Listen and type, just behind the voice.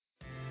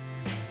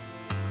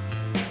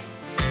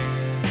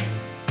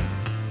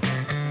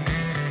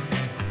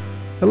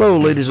Hello,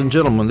 ladies and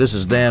gentlemen. This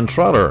is Dan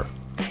Trotter.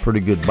 Pretty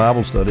Good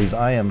Bible Studies.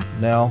 I am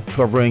now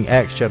covering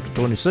Acts chapter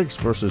 26,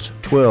 verses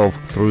 12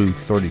 through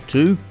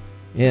 32.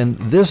 In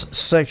this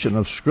section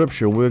of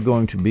Scripture, we're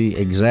going to be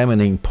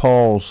examining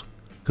Paul's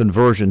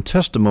conversion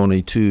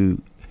testimony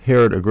to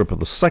Herod Agrippa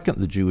II,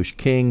 the Jewish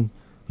king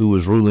who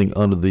was ruling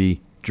under the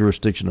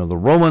jurisdiction of the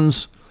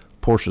Romans.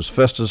 Porcius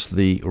Festus,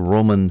 the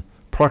Roman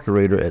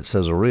procurator at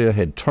Caesarea,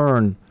 had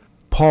turned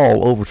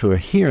Paul over to a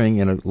hearing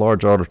in a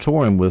large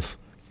auditorium with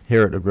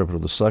Herod Agrippa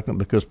II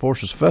because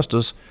Porcius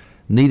Festus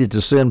needed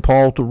to send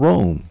Paul to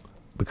Rome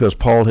because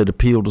Paul had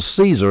appealed to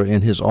Caesar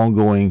in his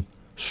ongoing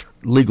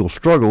legal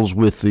struggles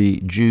with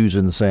the Jews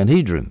in the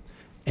Sanhedrin.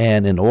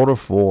 And in order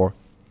for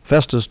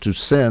Festus to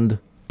send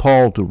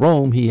Paul to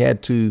Rome, he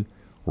had to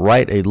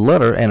write a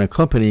letter, an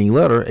accompanying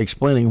letter,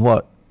 explaining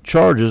what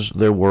charges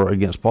there were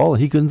against Paul.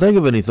 And he couldn't think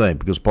of anything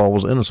because Paul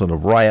was innocent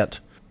of riot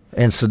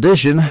and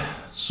sedition.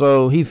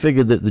 So he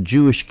figured that the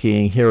Jewish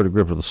king, Herod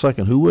Agrippa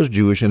II, who was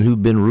Jewish and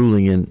who'd been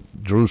ruling in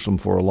Jerusalem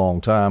for a long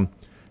time,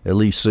 at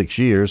least 6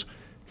 years,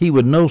 he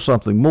would know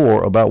something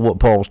more about what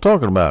Paul was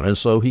talking about. And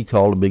so he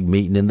called a big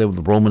meeting, and the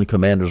Roman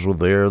commanders were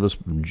there. The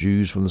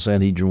Jews from the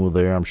Sanhedrin were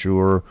there, I'm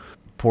sure.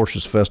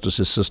 Porcius Festus,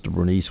 his sister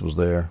Bernice, was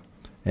there.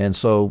 And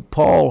so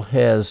Paul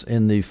has,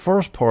 in the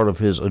first part of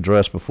his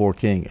address before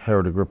King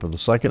Herod Agrippa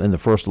II, in the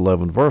first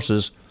 11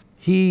 verses,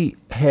 he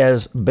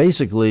has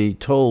basically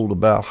told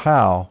about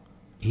how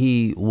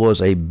he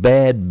was a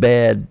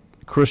bad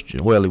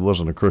Christian. Well, he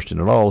wasn't a Christian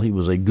at all. He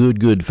was a good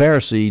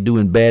Pharisee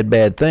doing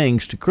bad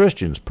things to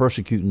Christians,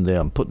 persecuting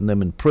them, putting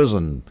them in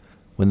prison.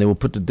 When they were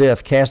put to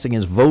death, casting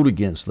his vote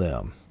against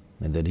them.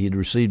 And that he had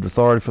received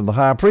authority from the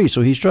high priest.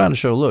 So he's trying to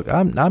show, look,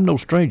 I'm no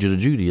stranger to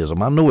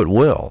Judaism. I know it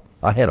well.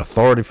 I had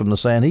authority from the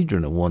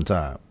Sanhedrin at one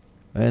time.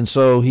 And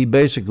so he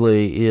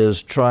basically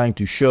is trying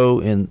to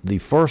show in the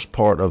first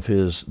part of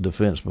his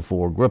defense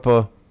before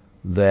Agrippa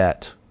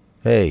that,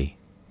 hey,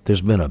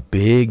 there's been a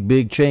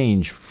big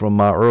change from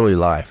my early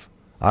life.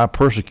 I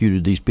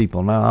persecuted these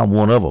people. Now I'm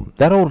one of them.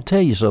 That ought to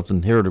tell you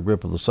something, Herod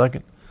Agrippa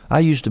II. I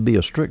used to be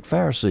a strict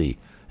Pharisee,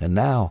 and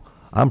now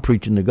I'm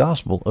preaching the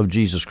gospel of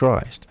Jesus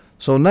Christ.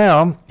 So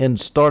now,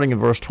 starting in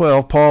verse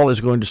 12, Paul is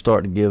going to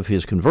start to give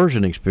his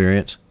conversion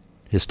experience,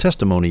 his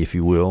testimony, if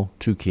you will,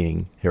 to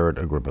King Herod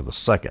Agrippa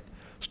II.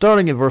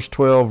 Starting in verse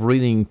 12,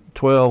 reading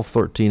 12,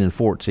 13, and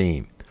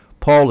 14.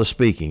 Paul is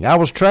speaking. I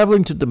was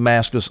traveling to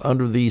Damascus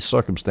under these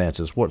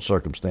circumstances. What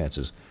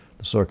circumstances?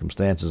 The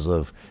circumstances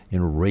of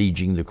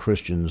enraging the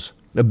Christians,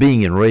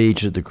 being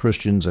enraged at the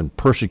Christians and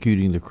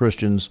persecuting the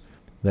Christians.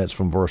 That's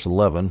from verse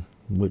 11,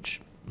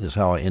 which is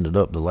how I ended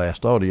up the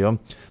last audio.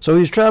 So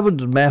he's traveling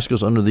to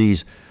Damascus under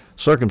these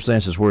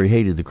circumstances where he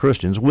hated the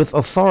Christians with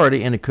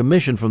authority and a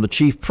commission from the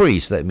chief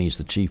priest. That means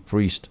the chief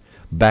priest,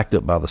 backed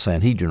up by the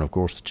Sanhedrin. Of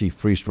course, the chief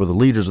priests were the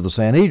leaders of the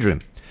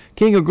Sanhedrin.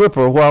 King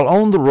Agrippa, while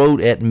on the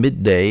road at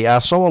midday, I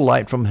saw a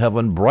light from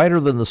heaven, brighter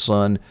than the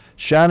sun,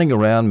 shining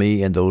around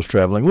me and those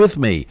traveling with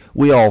me.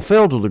 We all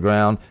fell to the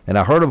ground, and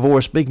I heard a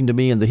voice speaking to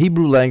me in the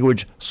Hebrew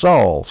language,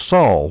 Saul,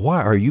 Saul,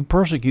 why are you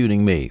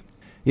persecuting me?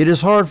 It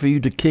is hard for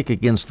you to kick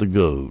against the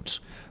goads.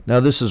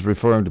 Now, this is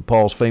referring to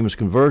Paul's famous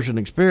conversion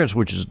experience,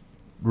 which is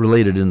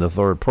related in the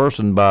third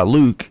person by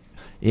Luke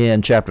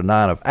in chapter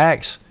 9 of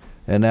Acts.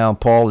 And now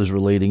Paul is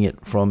relating it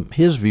from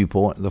his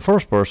viewpoint, the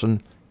first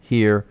person,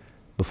 here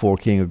before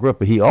King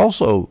Agrippa. He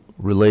also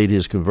relayed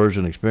his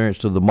conversion experience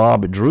to the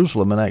mob at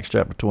Jerusalem in Acts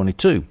chapter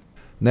 22.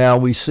 Now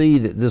we see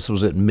that this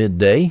was at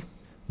midday.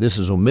 This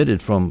is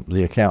omitted from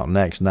the account in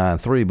Acts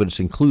 9:3, but it's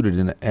included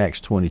in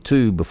Acts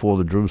 22 before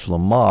the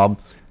Jerusalem mob.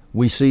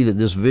 We see that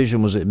this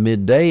vision was at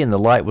midday and the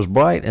light was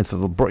bright. And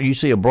you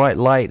see a bright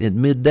light at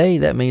midday,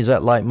 that means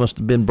that light must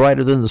have been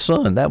brighter than the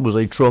sun. That was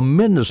a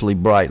tremendously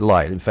bright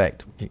light. In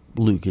fact,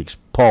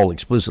 Paul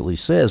explicitly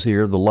says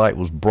here the light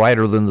was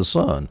brighter than the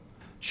sun,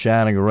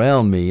 shining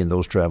around me and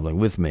those traveling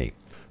with me.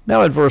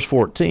 Now at verse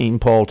 14,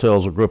 Paul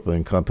tells Agrippa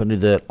and company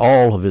that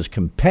all of his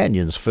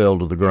companions fell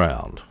to the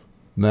ground.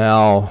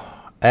 Now,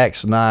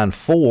 Acts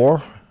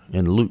 9:4,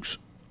 in Luke's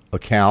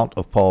account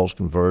of Paul's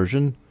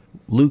conversion,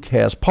 Luke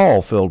has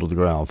Paul fell to the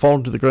ground.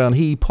 Falling to the ground,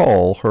 he,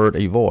 Paul, heard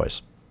a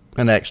voice.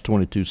 In Acts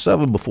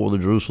 22:7, before the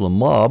Jerusalem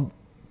mob,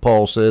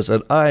 Paul says,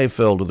 and I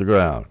fell to the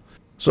ground.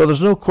 So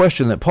there's no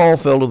question that Paul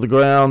fell to the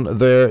ground.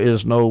 There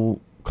is no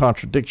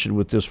contradiction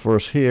with this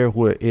verse here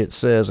where it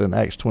says in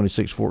Acts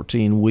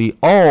 26:14, we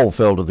all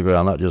fell to the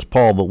ground, not just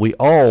Paul, but we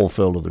all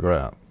fell to the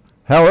ground.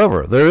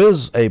 However, there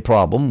is a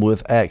problem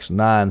with Acts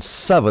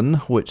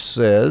 9:7, which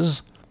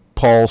says,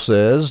 Paul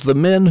says, the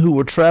men who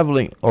were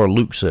traveling, or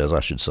Luke says,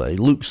 I should say,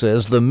 Luke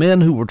says, the men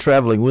who were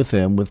traveling with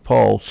him, with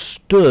Paul,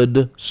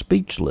 stood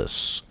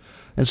speechless.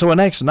 And so in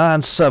Acts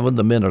 9:7,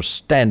 the men are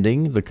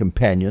standing, the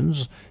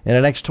companions, and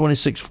in Acts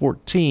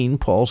 26:14,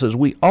 Paul says,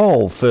 we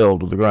all fell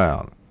to the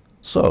ground.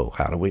 So,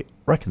 how do we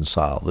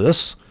reconcile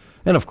this?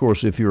 And, of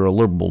course, if you're a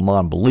liberal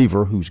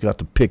non-believer who's got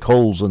to pick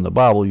holes in the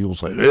Bible, you'll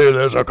say, hey,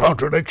 there's a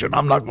contradiction.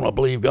 I'm not going to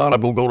believe God.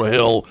 I'm going to go to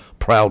hell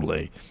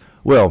proudly.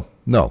 Well,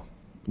 no.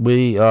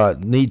 We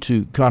need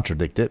to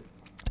contradict it.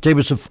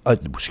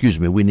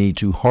 We need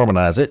to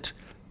harmonize it.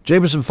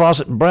 Jameson,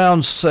 Fawcett, and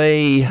Brown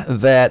say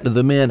that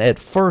the men at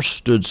first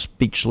stood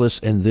speechless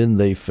and then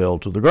they fell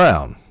to the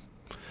ground.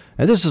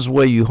 And this is the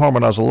way you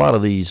harmonize a lot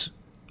of these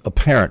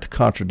apparent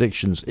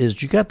contradictions,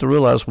 is you got to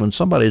realize when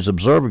somebody is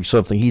observing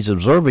something, he's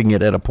observing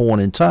it at a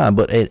point in time,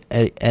 but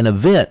an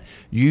event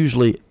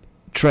usually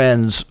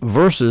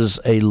transverses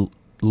a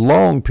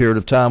long period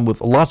of time with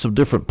lots of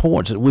different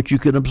points at which you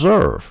can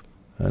observe.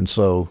 And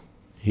so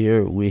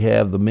here we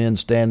have the men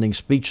standing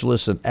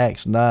speechless in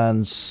Acts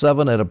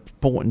 9:7 at a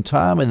point in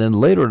time, and then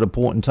later at a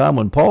point in time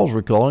when Paul's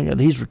recalling it,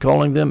 he's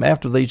recalling them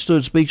after they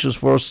stood speechless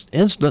for an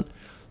instant,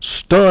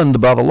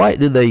 stunned by the light.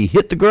 Then they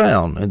hit the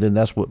ground, and then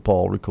that's what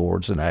Paul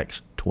records in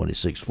Acts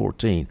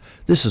 26:14.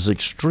 This is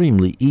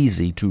extremely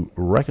easy to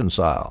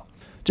reconcile.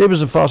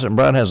 Jameson, Fawcett, and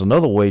Brown has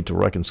another way to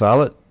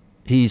reconcile it.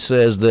 He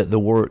says that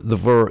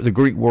the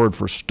Greek word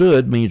for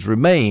stood means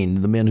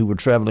remained. The men who were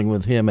traveling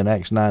with him in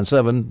Acts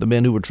 9:7, the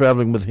men who were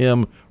traveling with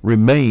him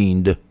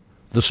remained.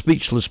 The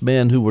speechless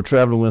men who were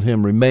traveling with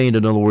him remained.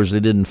 In other words, they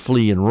didn't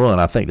flee and run.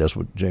 I think that's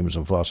what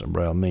Jameson, Fawcett, and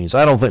Brown means.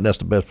 I don't think that's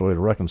the best way to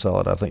reconcile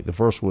it. I think the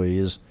first way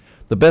is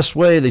the best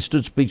way. They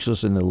stood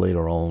speechless, and then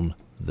later on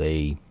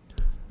they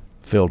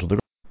fell to the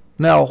ground.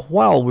 Now,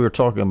 while we're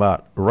talking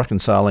about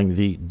reconciling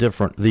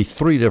the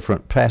three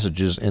different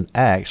passages in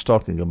Acts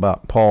talking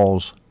about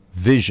Paul's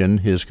vision,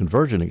 his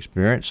conversion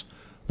experience,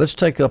 let's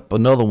take up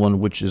another one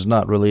which is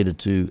not related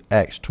to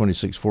Acts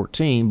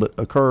 26:14 but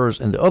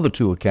occurs in the other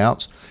two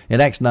accounts. In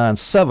Acts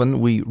 9:7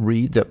 we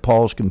read that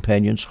Paul's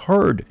companions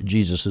heard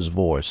Jesus'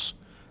 voice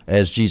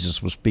as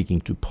Jesus was speaking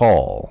to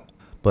Paul.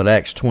 But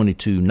Acts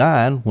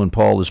 22:9, when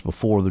Paul is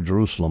before the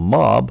Jerusalem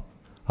mob,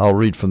 I'll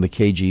read from the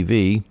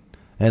KJV,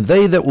 "And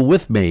they that were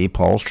with me,"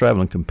 Paul's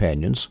traveling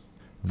companions,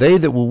 "they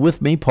that were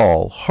with me,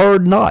 Paul,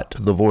 heard not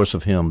the voice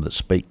of him that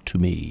spake to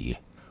me."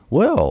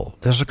 Well,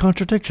 there's a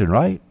contradiction,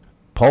 right?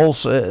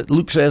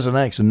 Luke says in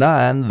Acts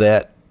 9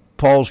 that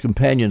Paul's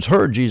companions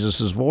heard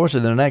Jesus' voice,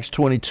 and then in Acts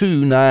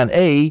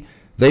 22:9a,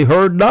 they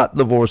heard not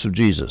the voice of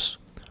Jesus.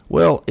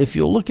 Well, if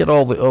you look at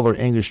all the other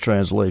English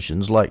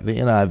translations, like the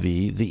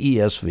NIV, the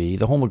ESV,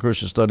 the Holman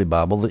Christian Study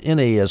Bible, the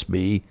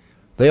NASB,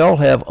 they all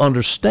have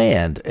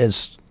understand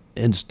as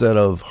instead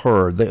of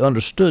heard. They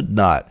understood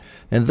not.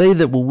 And they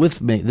that were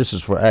with me, this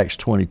is for Acts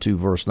 22,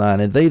 verse 9,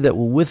 and they that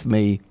were with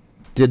me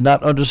did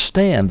not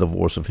understand the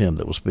voice of him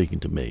that was speaking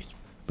to me.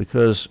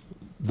 Because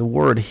the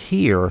word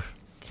hear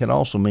can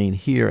also mean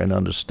hear and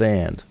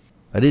understand.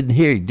 I didn't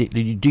hear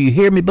you. Do you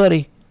hear me,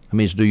 buddy? It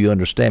means, do you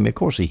understand me? Of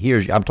course he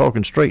hears you. I'm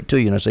talking straight to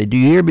you, and I say, do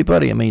you hear me,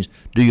 buddy? It means,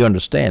 do you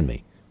understand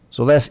me?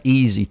 So that's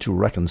easy to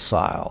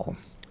reconcile.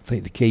 I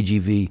think the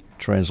KJV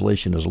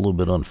translation is a little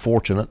bit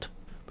unfortunate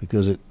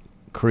because it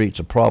creates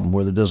a problem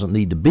where there doesn't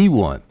need to be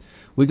one.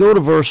 We go to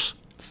verse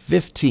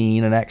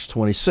 15 in Acts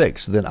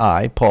 26. Then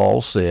I,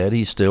 Paul, said,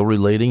 he's still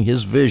relating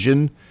his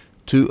vision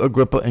to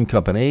Agrippa and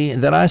company.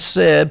 And then I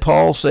said,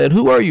 Paul said,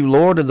 "Who are you,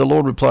 Lord?" And the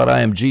Lord replied,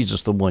 "I am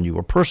Jesus, the one you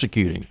are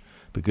persecuting.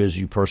 Because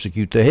you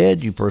persecute the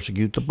head, you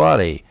persecute the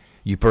body.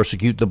 You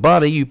persecute the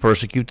body, you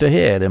persecute the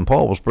head." And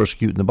Paul was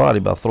persecuting the body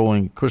by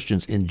throwing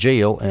Christians in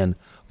jail and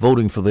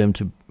voting for them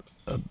to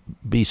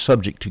be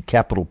subject to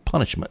capital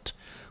punishment.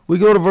 We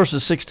go to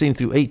verses 16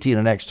 through 18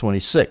 in Acts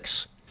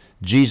 26.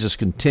 Jesus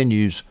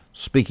continues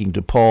speaking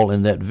to Paul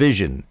in that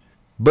vision.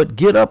 "But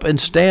get up and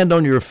stand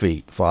on your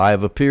feet, for I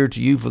have appeared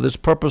to you for this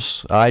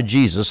purpose. I,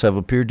 Jesus, have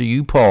appeared to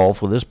you, Paul,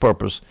 for this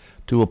purpose,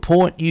 to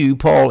appoint you,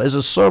 Paul, as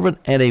a servant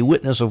and a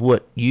witness of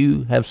what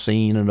you have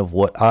seen and of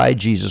what I,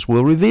 Jesus,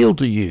 will reveal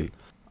to you.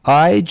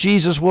 I,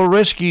 Jesus, will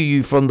rescue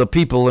you from the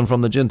people and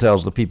from the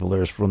Gentiles." The people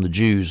there is from the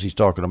Jews he's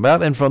talking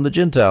about, and from the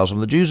Gentiles. From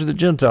the Jews and the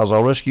Gentiles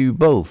I'll rescue you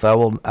both. I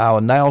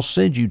will now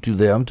send you to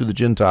them, to the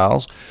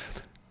Gentiles,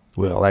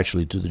 well,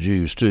 actually to the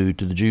Jews too,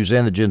 to the Jews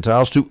and the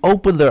Gentiles, to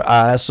open their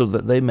eyes so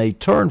that they may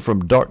turn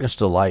from darkness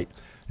to light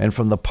and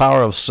from the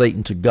power of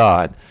Satan to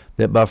God,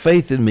 that by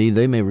faith in me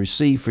they may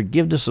receive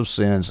forgiveness of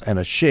sins and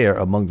a share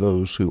among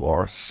those who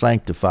are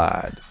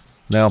sanctified.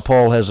 Now,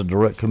 Paul has a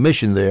direct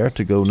commission there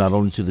to go not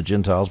only to the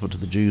Gentiles but to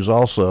the Jews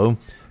also,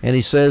 and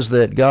he says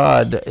that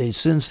God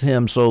sends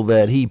him so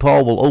that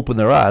Paul will open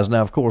their eyes.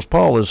 Now, of course,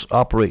 Paul is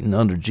operating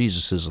under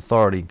Jesus'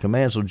 authority and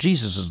command, so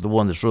Jesus is the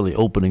one that's really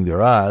opening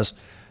their eyes.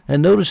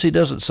 And notice he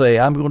doesn't say,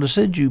 "I'm going to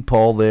send you,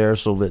 Paul, there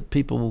so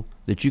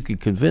that you can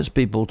convince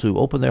people to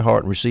open their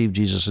heart and receive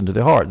Jesus into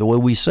their heart." The way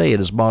we say it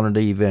as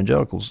modern-day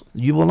evangelicals,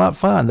 you will not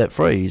find that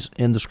phrase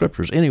in the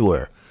Scriptures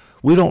anywhere.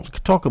 We don't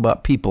talk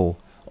about people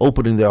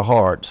opening their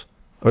hearts,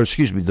 or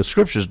the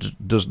Scriptures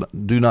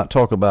do not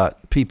talk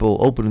about people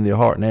opening their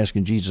heart and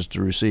asking Jesus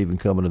to receive and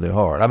come into their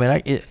heart. I mean,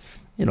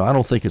 I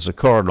don't think it's a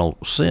cardinal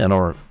sin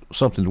or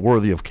something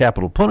worthy of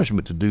capital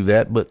punishment to do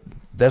that, but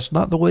that's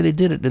not the way they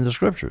did it in the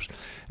Scriptures.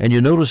 And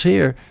you notice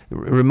here, it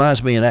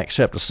reminds me in Acts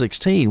chapter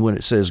 16 when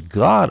it says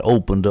God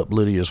opened up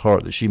Lydia's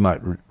heart that she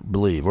might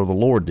believe, or the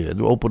Lord did,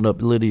 opened up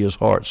Lydia's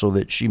heart so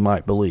that she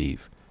might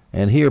believe.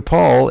 And here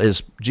Paul,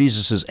 as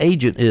Jesus'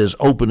 agent, is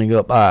opening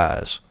up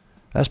eyes.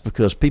 That's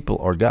because people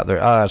are got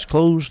their eyes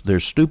closed. They're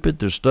stupid.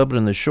 They're stubborn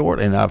and they're short.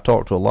 And I've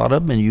talked to a lot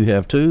of them, and you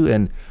have too.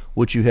 And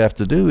what you have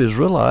to do is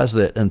realize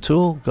that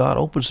until God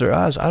opens their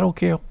eyes, I don't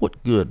care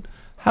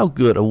how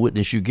good a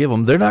witness you give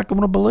them, they're not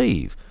going to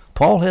believe.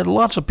 Paul had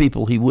lots of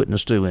people he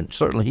witnessed to, and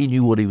certainly he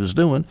knew what he was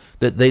doing,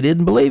 that they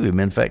didn't believe him.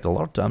 In fact, a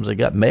lot of times they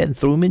got mad and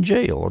threw him in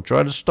jail or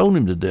tried to stone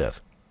him to death.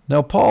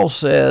 Now, Paul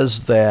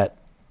says that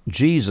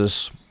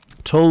Jesus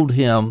told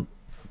him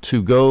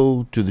to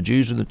go to the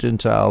Jews and the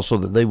Gentiles so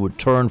that they would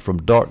turn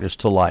from darkness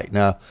to light.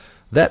 Now,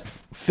 that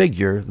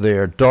figure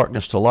there,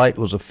 darkness to light,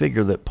 was a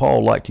figure that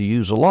Paul liked to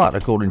use a lot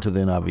according to the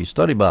NIV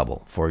Study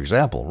Bible. For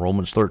example,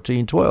 Romans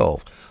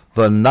 13:12,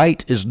 the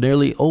night is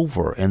nearly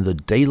over and the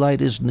daylight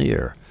is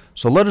near.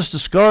 So let us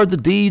discard the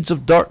deeds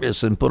of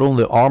darkness and put on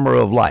the armor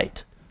of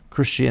light.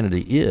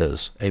 Christianity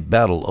is a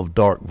battle of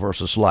dark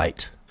versus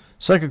light.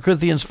 2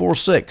 Corinthians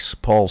 4:6,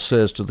 Paul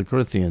says to the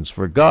Corinthians,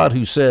 for God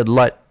who said,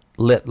 let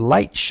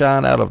light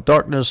shine out of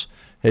darkness,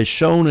 has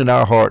shone in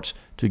our hearts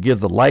to give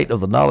the light of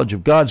the knowledge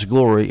of God's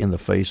glory in the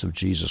face of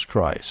Jesus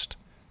Christ.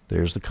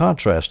 There's the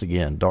contrast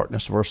again,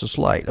 darkness versus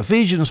light.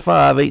 Ephesians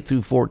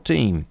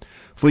 5:8-14,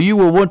 for you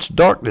were once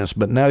darkness,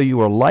 but now you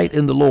are light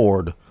in the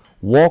Lord.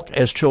 Walk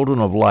as children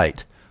of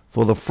light,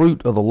 for the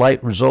fruit of the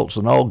light results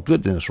in all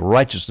goodness,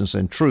 righteousness,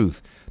 and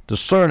truth,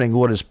 discerning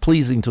what is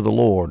pleasing to the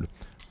Lord.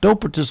 Don't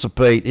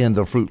participate in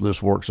the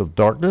fruitless works of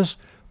darkness,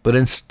 but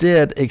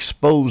instead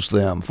expose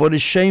them. For it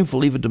is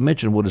shameful even to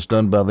mention what is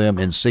done by them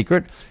in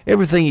secret.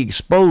 Everything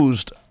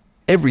exposed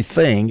by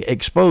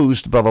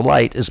the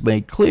light is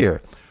made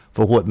clear.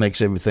 For what makes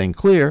everything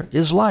clear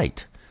is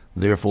light.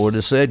 Therefore it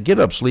is said, get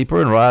up,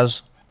 sleeper, and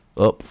rise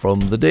up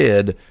from the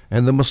dead,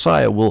 and the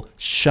Messiah will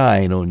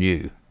shine on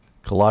you.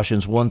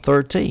 Colossians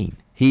 1:13,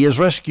 he has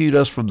rescued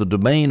us from the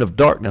domain of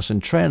darkness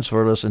and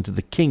transferred us into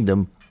the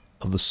kingdom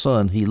of the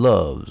Son he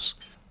loves.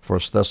 1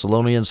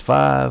 Thessalonians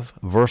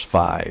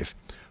 5:5,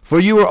 for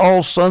you are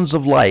all sons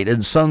of light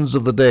and sons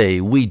of the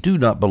day. We do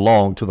not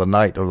belong to the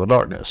night or the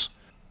darkness.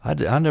 I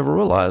never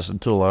realized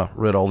until I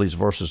read all these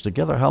verses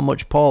together how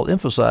much Paul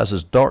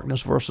emphasizes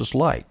darkness versus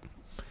light.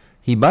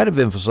 He might have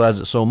emphasized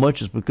it so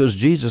much as because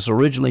Jesus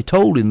originally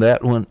told him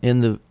that when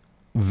in the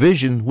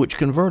vision which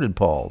converted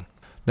Paul.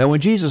 Now,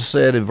 when Jesus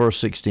said in verse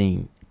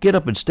 16, get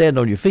up and stand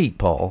on your feet,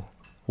 Paul,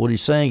 what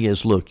he's saying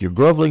is, look, you're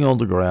groveling on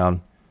the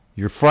ground,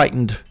 you're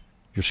frightened,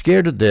 you're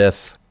scared to death,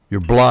 you're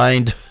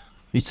blind.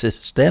 He says,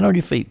 stand on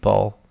your feet,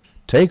 Paul.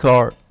 Take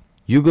heart.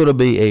 You're going to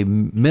be a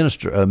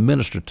minister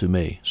to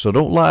me. So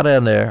don't lie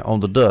down there on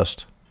the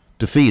dust,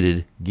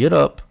 defeated. Get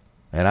up,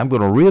 and I'm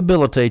going to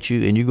rehabilitate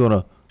you, and you're going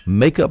to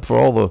make up for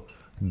all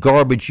the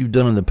garbage you've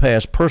done in the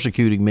past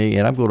persecuting me,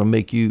 and I'm going to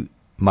make you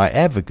my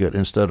advocate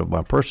instead of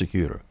my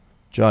persecutor.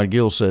 John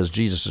Gill says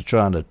Jesus is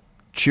trying to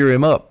cheer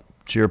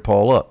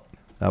Paul up.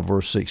 Now,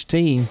 verse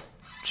 16,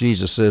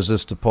 Jesus says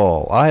this to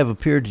Paul, I have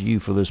appeared to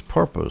you for this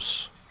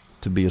purpose,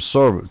 to be a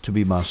servant, to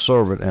be my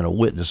servant and a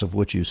witness of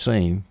what you've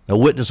seen. A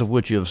witness of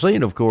what you have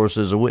seen, of course,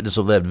 is a witness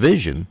of that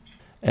vision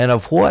and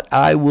of what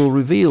I will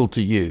reveal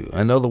to you.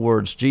 In other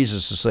words,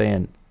 Jesus is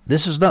saying,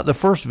 this is not the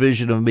first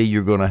vision of me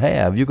you're going to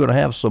have. You're going to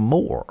have some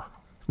more.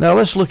 Now,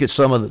 let's look at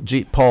some of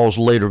Paul's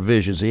later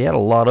visions. He had a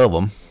lot of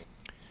them.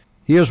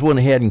 Here's one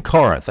he had in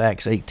Corinth,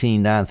 Acts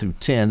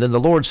 18:9-10. Then the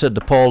Lord said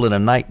to Paul in a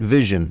night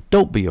vision,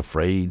 don't be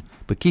afraid,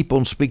 but keep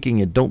on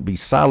speaking and don't be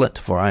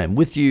silent, for I am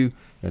with you,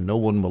 and no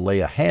one will lay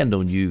a hand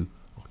on you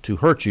to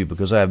hurt you,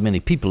 because I have many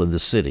people in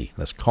this city.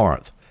 That's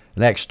Corinth.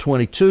 In Acts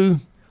 22,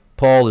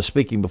 Paul is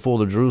speaking before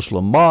the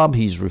Jerusalem mob.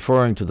 He's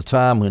referring to the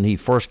time when he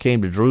first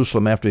came to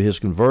Jerusalem after his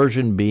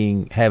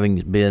conversion, having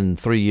been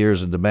 3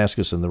 years in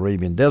Damascus in the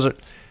Arabian desert.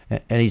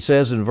 And he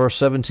says in verse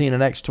 17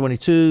 in Acts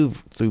 22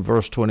 through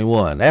verse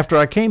 21, after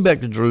I came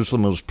back to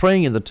Jerusalem and was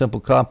praying in the temple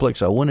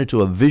complex, I went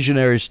into a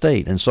visionary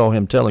state and saw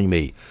him telling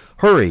me,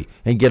 hurry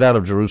and get out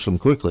of Jerusalem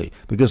quickly,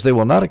 because they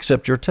will not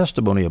accept your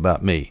testimony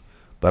about me.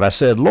 But I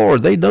said,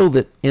 Lord, they know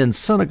that in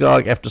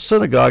synagogue after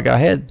synagogue I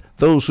had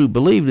those who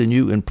believed in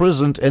you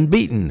imprisoned and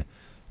beaten.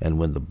 And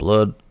when the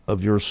blood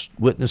of your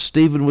witness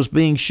Stephen was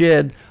being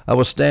shed, I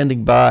was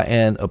standing by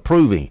and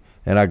approving,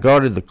 and I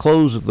guarded the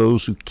clothes of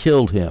those who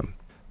killed him.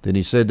 Then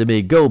he said to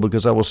me, go,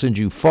 because I will send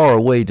you far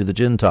away to the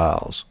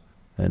Gentiles.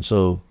 And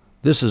so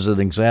this is an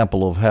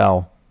example of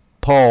how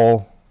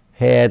Paul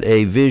had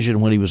a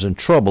vision when he was in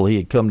trouble. He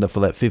had come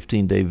for that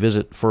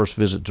 15-day first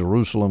visit to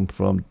Jerusalem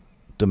from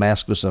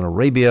Damascus and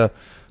Arabia.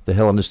 The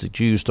Hellenistic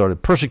Jews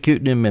started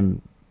persecuting him,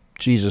 and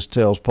Jesus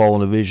tells Paul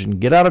in a vision,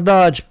 get out of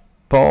Dodge,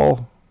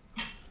 Paul.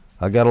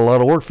 I got a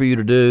lot of work for you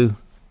to do.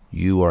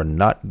 You are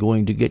not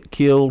going to get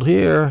killed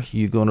here.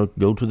 You're going to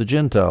go to the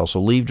Gentiles,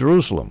 so leave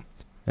Jerusalem.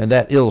 And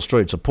that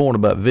illustrates a point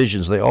about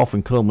visions. They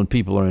often come when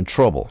people are in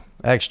trouble.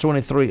 Acts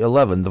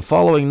 23:11. The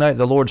following night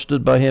the Lord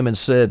stood by him and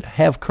said,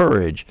 have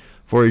courage,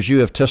 for as you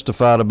have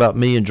testified about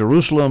me in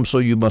Jerusalem, so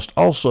you must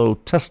also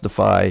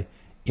testify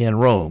in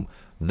Rome.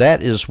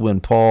 That is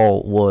when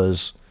Paul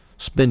was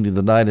spending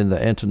the night in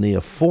the Antonia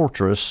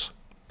fortress,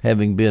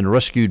 having been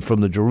rescued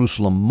from the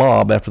Jerusalem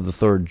mob after the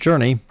third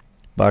journey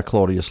by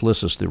Claudius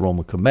Lysias, the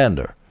Roman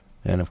commander.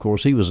 And of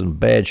course, he was in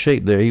bad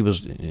shape there. He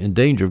was in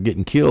danger of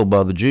getting killed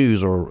by the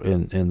Jews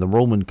and the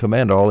Roman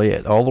commander.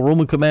 All the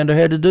Roman commander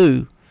had to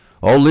do,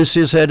 all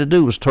Lysias had to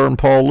do was turn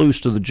Paul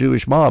loose to the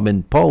Jewish mob,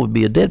 and Paul would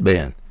be a dead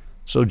man.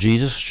 So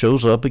Jesus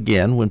shows up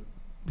again when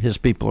his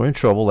people are in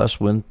trouble. That's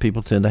when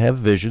people tend to have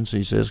visions.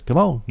 He says, come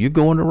on, you're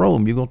going to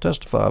Rome. You're going to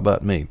testify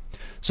about me.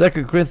 2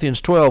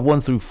 Corinthians 12,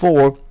 1 through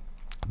 4,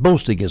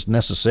 boasting is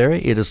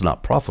necessary. It is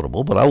not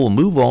profitable, but I will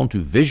move on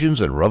to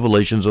visions and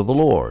revelations of the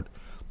Lord.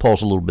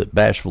 Paul's a little bit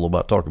bashful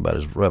about talking about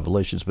his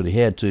revelations, but he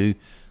had to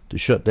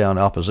shut down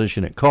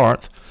opposition at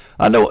Corinth.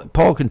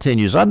 Paul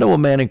continues, I know a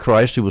man in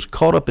Christ who was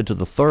caught up into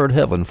the third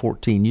heaven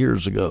 14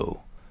 years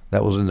ago.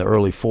 That was in the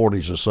early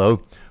 40s or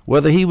so.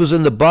 Whether he was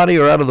in the body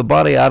or out of the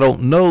body, I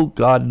don't know.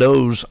 God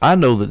knows. I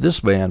know that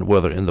this man,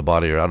 whether in the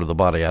body or out of the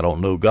body, I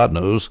don't know. God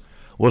knows,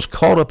 was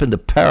caught up into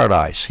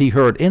paradise. He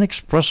heard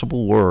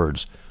inexpressible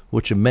words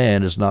which a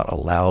man is not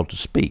allowed to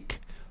speak.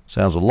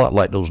 Sounds a lot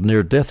like those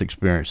near-death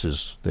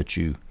experiences that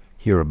you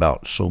hear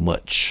about so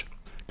much.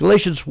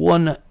 Galatians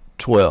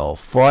 1:12,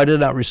 for I did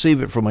not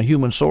receive it from a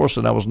human source,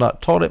 and I was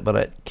not taught it, but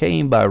it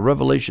came by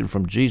revelation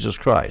from Jesus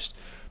Christ.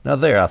 Now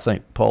there, I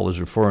think Paul is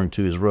referring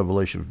to his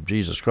revelation from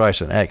Jesus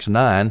Christ in Acts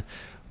 9,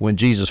 when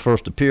Jesus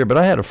first appeared. But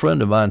I had a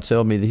friend of mine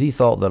tell me that he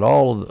thought that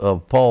all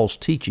of Paul's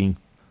teaching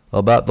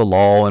about the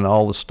law and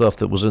all the stuff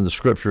that was in the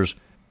Scriptures,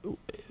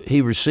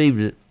 he received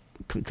it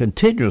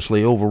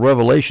continuously over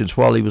revelations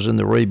while he was in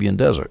the Arabian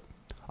desert.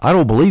 I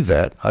don't believe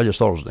that. I just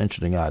thought it was an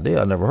interesting idea.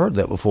 I never heard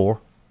that before.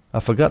 I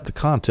forgot the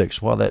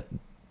context why that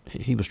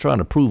he was trying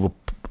to prove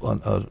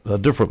a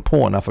different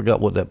point. I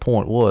forgot what that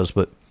point was,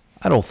 but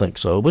I don't think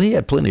so. But he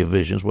had plenty of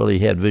visions, whether he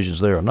had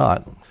visions there or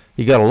not.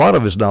 He got a lot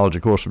of his knowledge,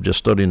 of course, from just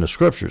studying the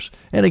Scriptures.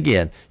 And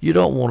again, you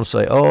don't want to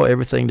say, oh,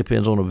 everything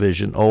depends on a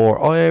vision,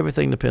 or oh,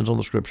 everything depends on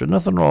the Scripture.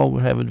 Nothing wrong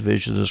with having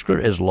visions in the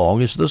Scripture, as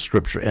long as the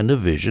Scripture and the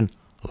vision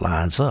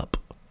lines up.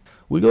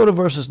 We go to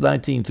verses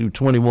 19 through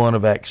 21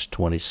 of Acts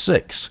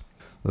 26.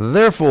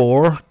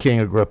 Therefore, King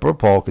Agrippa,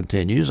 Paul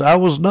continues, I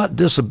was not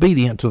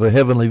disobedient to the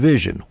heavenly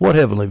vision. What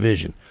heavenly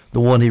vision?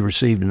 The one he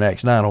received in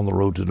Acts 9 on the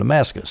road to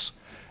Damascus.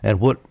 And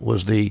what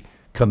was the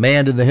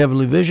command in the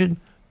heavenly vision?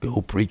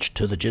 Go preach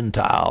to the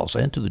Gentiles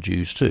and to the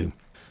Jews too.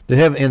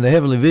 In the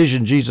heavenly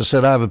vision, Jesus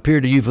said, I have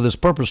appeared to you for this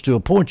purpose, to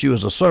appoint you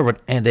as a servant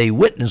and a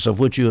witness of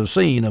what you have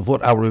seen, of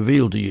what I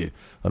revealed to you.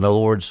 In other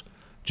words,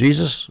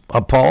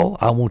 Paul,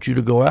 I want you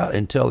to go out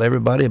and tell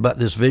everybody about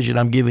this vision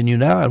I'm giving you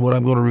now and what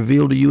I'm going to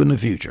reveal to you in the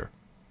future.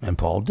 And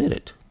Paul did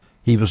it.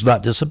 He was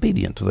not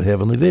disobedient to the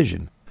heavenly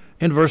vision.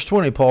 In verse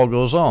 20, Paul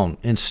goes on,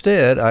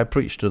 instead, I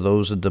preached to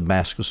those in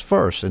Damascus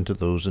first, and to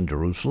those in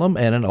Jerusalem,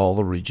 and in all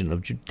the region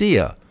of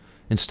Judea.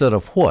 Instead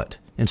of what?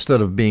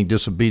 Instead of being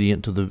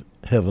disobedient to the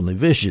heavenly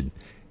vision,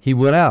 he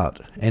went out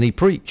and he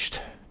preached,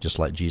 just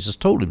like Jesus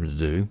told him to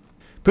do.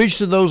 Preached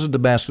to those in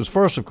Damascus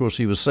first. Of course,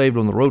 he was saved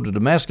on the road to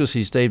Damascus.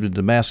 He stayed in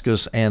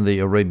Damascus and the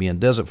Arabian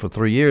desert for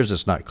 3 years.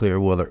 It's not clear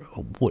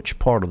which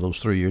part of those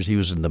 3 years he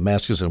was in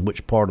Damascus and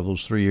which part of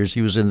those 3 years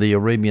he was in the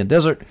Arabian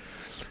desert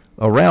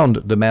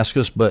around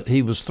Damascus, but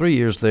he was 3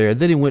 years there.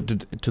 Then he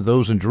went to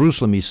those in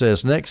Jerusalem, he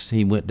says next.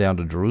 He went down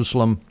to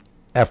Jerusalem.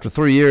 After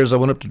 3 years, I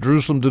went up to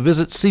Jerusalem to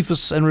visit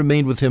Cephas and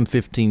remained with him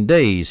 15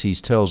 days, he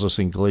tells us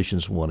in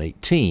Galatians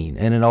 1:18.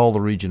 And in all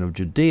the region of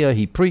Judea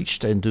he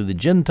preached, and to the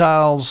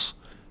Gentiles.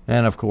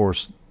 And, of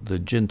course, the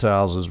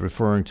Gentiles is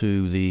referring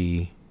to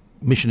the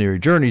missionary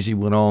journeys he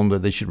went on,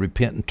 that they should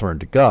repent and turn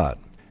to God.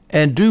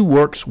 And do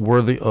works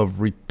worthy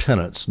of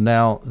repentance.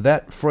 Now,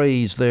 that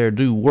phrase there,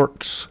 do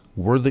works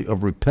worthy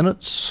of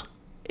repentance,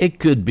 it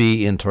could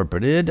be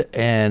interpreted,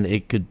 and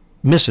it could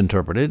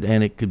misinterpreted,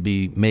 and it could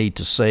be made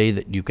to say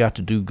that you've got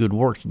to do good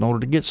works in order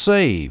to get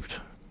saved.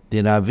 The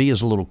NIV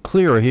is a little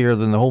clearer here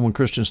than the Holman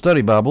Christian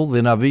Study Bible. The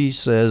NIV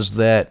says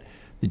that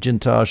the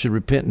Gentiles should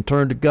repent and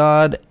turn to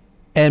God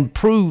and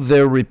prove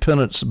their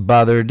repentance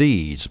by their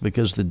deeds,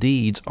 because the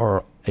deeds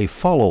are a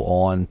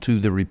follow-on to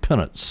the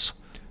repentance.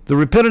 The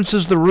repentance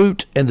is the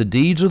root, and the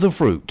deeds are the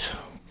fruit.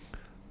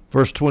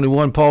 Verse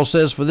 21, Paul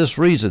says, for this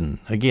reason,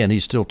 again,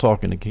 he's still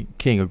talking to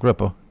King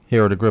Agrippa,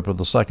 Herod Agrippa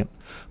II.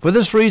 For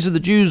this reason, the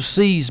Jews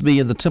seized me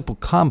in the temple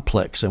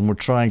complex and were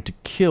trying to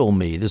kill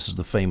me. This is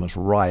the famous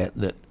riot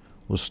that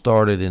was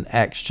started in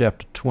Acts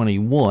chapter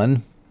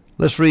 21.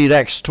 Let's read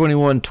Acts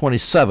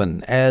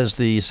 21:27. As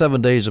the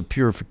 7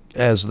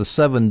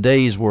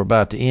 days were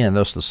about to end,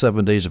 thus the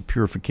 7 days of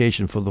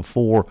purification for the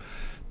 4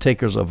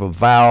 takers of a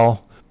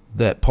vow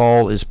that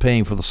Paul is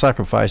paying for the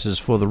sacrifices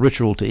for the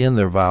ritual to end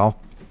their vow.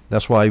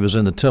 That's why he was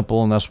in the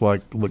temple, and that's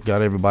what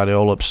got everybody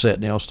all upset,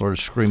 and they all started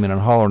screaming and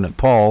hollering at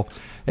Paul.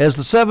 As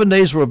the 7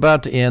 days were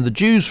about to end, the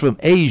Jews from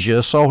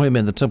Asia saw him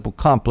in the temple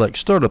complex,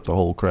 stirred up the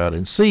whole crowd,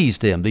 and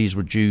seized him. These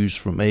were Jews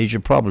from Asia,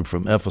 probably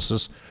from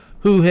Ephesus,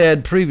 who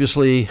had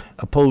previously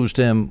opposed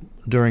him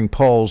during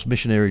Paul's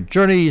missionary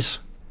journeys,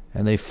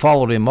 and they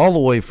followed him all the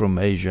way from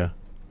Asia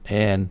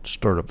and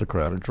stirred up the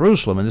crowd in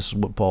Jerusalem. And this is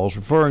what Paul's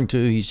referring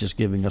to. He's just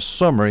giving a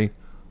summary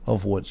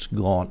of what's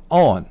gone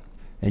on.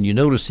 And you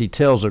notice he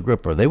tells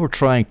Agrippa, they were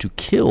trying to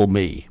kill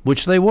me,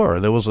 which they were.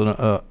 There was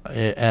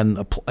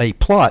a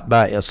plot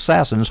by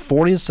assassins,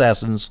 40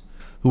 assassins,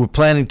 who were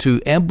planning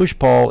to ambush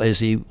Paul as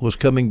he was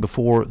coming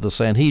before the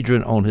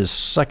Sanhedrin on his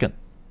second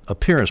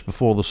appearance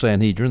before the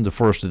Sanhedrin. The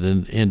first had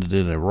ended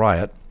in a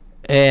riot.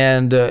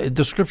 And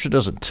the scripture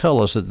doesn't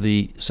tell us that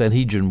the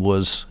Sanhedrin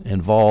was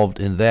involved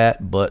in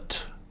that,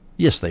 but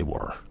yes, they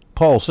were.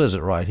 Paul says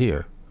it right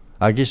here.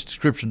 I guess the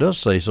scripture does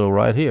say so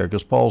right here,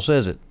 because Paul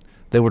says it.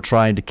 They were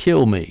trying to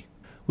kill me.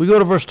 We go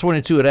to verse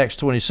 22 at Acts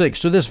 26.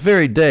 To this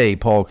very day,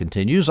 Paul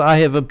continues, I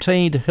have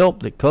obtained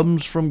help that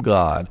comes from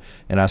God,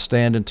 and I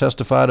stand and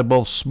testify to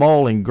both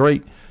small and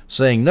great,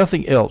 saying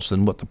nothing else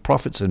than what the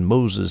prophets and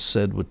Moses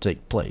said would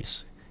take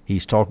place.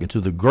 He's talking to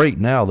the great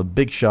now, the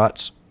big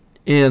shots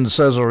in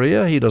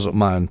Caesarea. He doesn't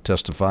mind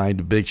testifying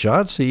to big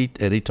shots. He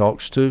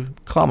talks to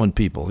common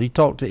people. He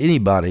talked to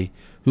anybody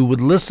who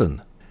would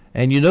listen.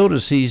 And you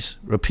notice he's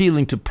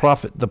appealing to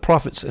the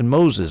prophets and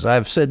Moses. I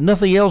have said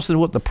nothing else than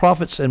what the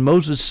prophets and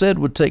Moses said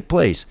would take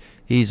place.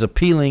 He's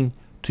appealing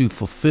to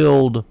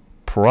fulfilled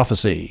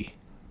prophecy.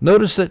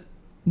 Notice that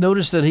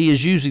he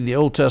is using the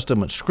Old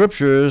Testament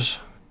scriptures,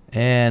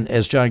 and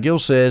as John Gill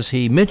says,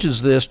 he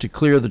mentions this to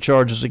clear the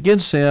charges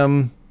against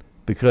him,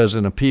 because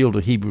an appeal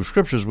to Hebrew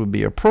scriptures would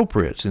be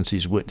appropriate, since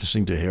he's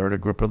witnessing to Herod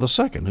Agrippa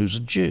II, who's a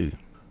Jew.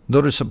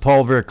 Notice that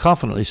Paul very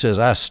confidently says,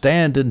 I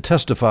stand and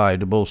testify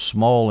to both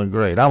small and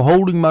great. I'm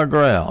holding my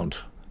ground.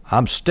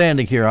 I'm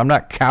standing here. I'm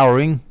not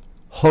cowering,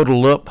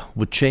 huddled up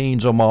with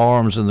chains on my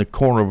arms in the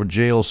corner of a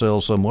jail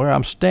cell somewhere.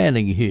 I'm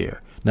standing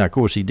here. Now, of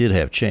course, he did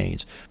have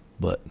chains,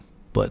 but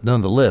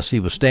nonetheless, he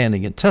was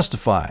standing and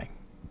testifying.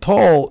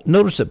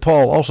 Notice that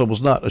Paul also was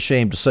not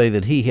ashamed to say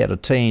that he had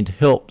attained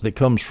help that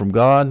comes from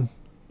God.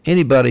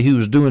 Anybody who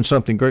was doing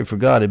something great for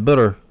God had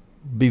better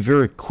be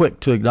very quick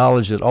to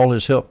acknowledge that all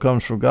his help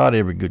comes from God.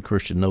 Every good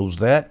Christian knows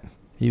that.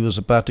 He was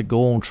about to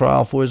go on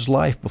trial for his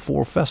life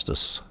before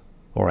Festus.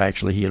 Or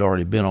actually, he had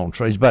already been on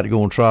trial. He's about to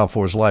go on trial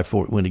for his life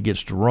when he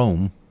gets to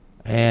Rome.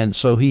 And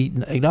so he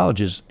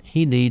acknowledges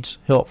he needs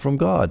help from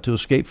God to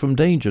escape from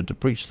danger, to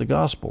preach the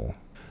gospel.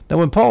 Now,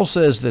 when Paul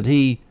says that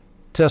he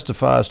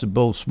testifies to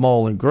both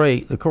small and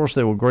great, of course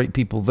there were great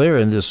people there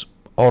in this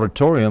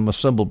auditorium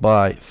assembled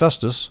by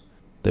Festus.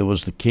 There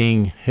was the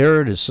king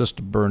Herod, his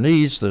sister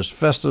Bernice, there's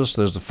Festus,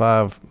 there's the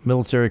 5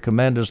 military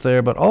commanders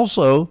there, but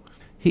also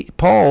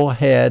Paul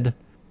had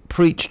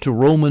preached to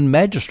Roman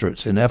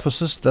magistrates in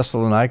Ephesus,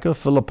 Thessalonica,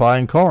 Philippi,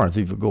 and Corinth.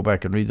 If you go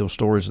back and read those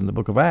stories in the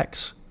book of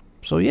Acts.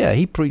 So yeah,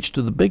 he preached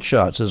to the big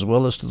shots as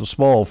well as to the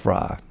small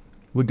fry.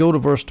 We go to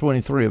verse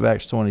 23 of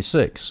Acts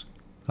 26.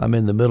 I'm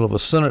in the middle of a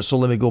sentence, so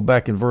let me go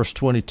back in verse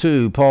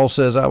 22. Paul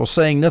says, I was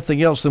saying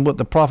nothing else than what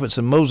the prophets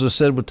and Moses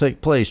said would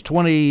take place.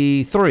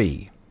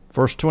 23.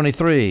 Verse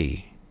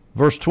 23.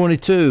 Verse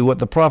 22, what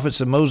the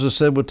prophets and Moses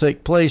said would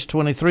take place.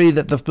 23,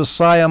 that the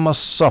Messiah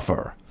must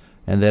suffer,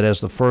 and that as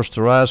the first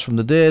to rise from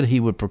the dead,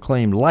 he would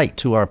proclaim light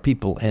to our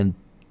people and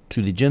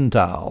to the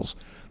Gentiles.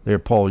 There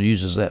Paul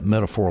uses that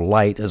metaphor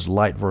light as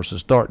light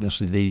versus darkness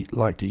that they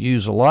like to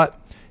use a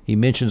lot. He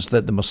mentions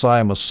that the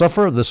Messiah must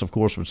suffer. This, of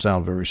course, would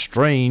sound very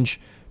strange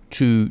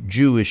to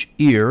Jewish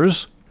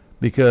ears,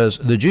 because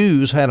the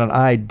Jews had an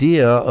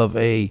idea of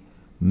a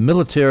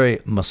military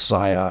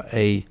Messiah,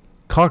 a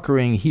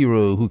conquering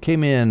hero who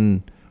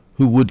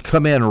would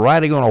come in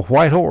riding on a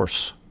white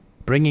horse,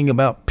 bringing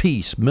about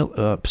peace,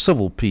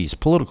 civil peace,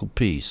 political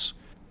peace,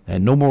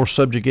 and no more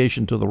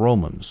subjugation to the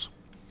Romans.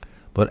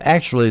 But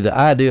actually, the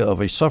idea of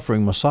a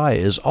suffering Messiah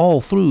is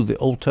all through the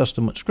Old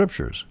Testament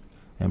scriptures.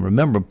 And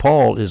remember,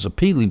 Paul is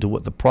appealing to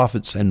what the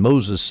prophets and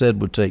Moses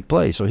said would take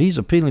place. So he's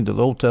appealing to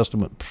the Old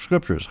Testament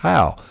scriptures.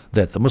 How?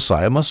 That the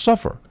Messiah must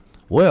suffer.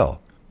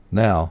 Well,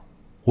 now,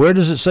 where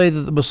does it say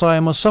that the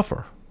Messiah must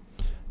suffer?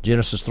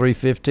 Genesis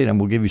 3:15, and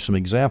we'll give you some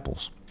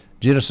examples.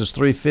 Genesis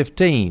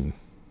 3:15,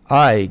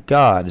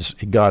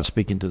 God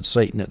speaking to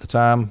Satan at the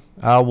time,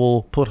 I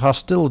will put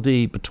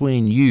hostility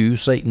between you,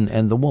 Satan,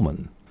 and the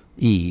woman,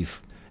 Eve,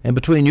 and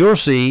between your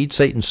seed,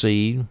 Satan's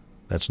seed,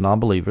 that's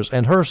non-believers,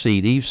 and her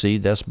seed, Eve's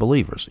seed, that's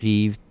believers.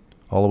 Eve,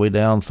 all the way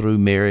down through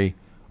Mary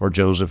or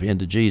Joseph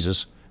into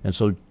Jesus. And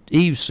so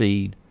Eve's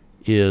seed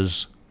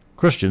is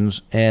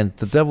Christians, and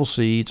the devil's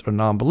seeds are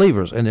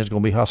non-believers, and there's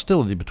going to be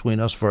hostility between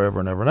us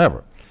forever and ever and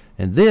ever.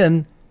 And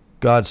then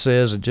God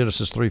says in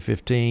Genesis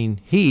 3:15,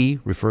 he,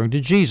 referring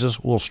to Jesus,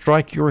 will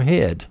strike your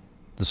head.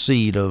 The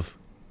seed of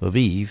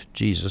Eve,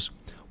 Jesus,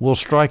 will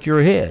strike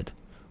your head.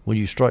 When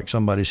you strike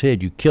somebody's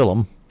head, you kill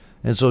them.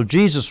 And so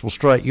Jesus will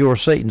strike your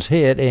Satan's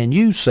head, and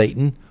you,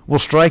 Satan, will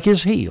strike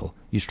his heel.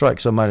 You strike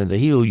somebody in the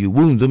heel, you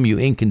wound them, you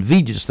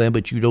inconvenience them,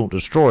 but you don't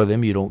destroy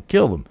them, you don't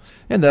kill them.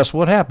 And that's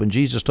what happened.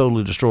 Jesus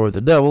totally destroyed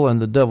the devil,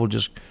 and the devil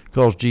just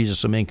caused Jesus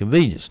some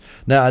inconvenience.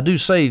 Now, I do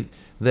say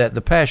that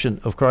the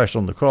passion of Christ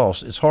on the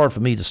cross, it's hard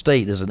for me to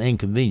state as an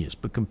inconvenience,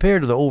 but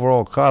compared to the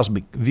overall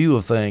cosmic view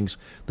of things,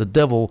 the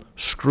devil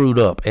screwed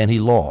up and he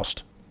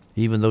lost,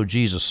 even though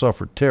Jesus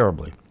suffered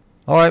terribly.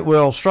 All right,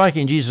 well,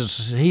 striking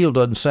Jesus' heel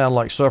doesn't sound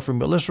like suffering,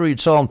 but let's read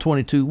Psalm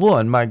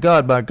 22:1. My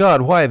God,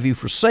 why have you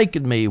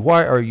forsaken me?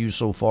 Why are you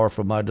so far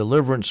from my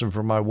deliverance and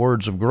from my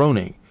words of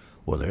groaning?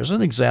 Well, there's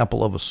an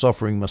example of a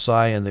suffering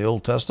Messiah in the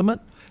Old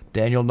Testament.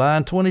 Daniel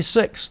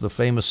 9:26, the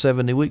famous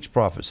 70 weeks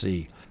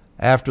prophecy.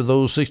 After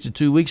those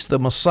 62 weeks, the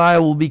Messiah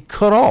will be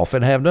cut off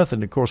and have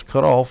nothing. Of course,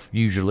 cut off,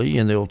 usually,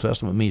 in the Old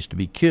Testament means to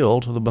be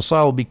killed. The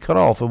Messiah will be cut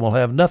off and will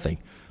have nothing.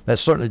 That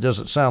certainly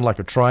doesn't sound like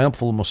a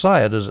triumphal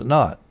Messiah, does it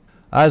not?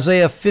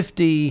 Isaiah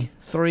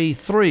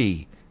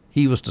 53:3,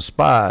 he was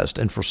despised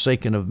and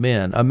forsaken of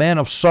men, a man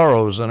of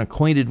sorrows and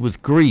acquainted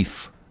with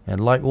grief.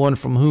 And like one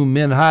from whom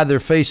men hide their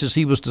faces,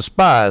 he was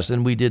despised,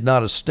 and we did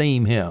not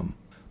esteem him.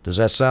 Does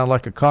that sound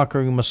like a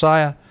conquering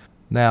Messiah?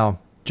 Now,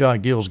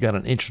 John Gill's got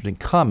an interesting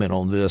comment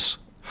on this.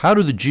 How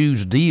do the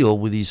Jews deal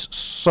with these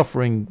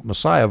suffering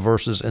Messiah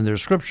verses in their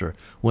scripture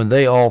when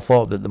they all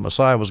thought that the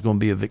Messiah was going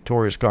to be a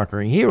victorious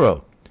conquering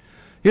hero?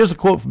 Here's a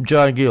quote from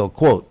John Gill,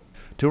 quote,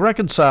 to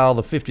reconcile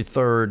the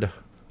 53rd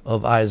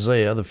of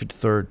Isaiah, the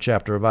 53rd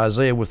chapter of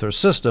Isaiah, with their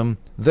system,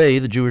 they,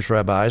 the Jewish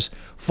rabbis,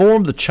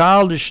 formed the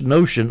childish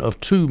notion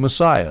of two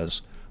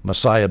Messiahs,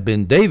 Messiah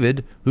ben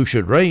David, who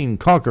should reign,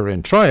 conquer,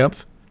 and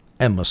triumph,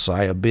 and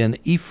Messiah ben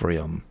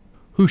Ephraim,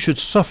 who should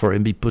suffer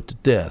and be put to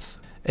death,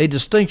 a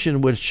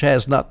distinction which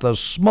has not the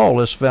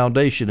smallest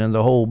foundation in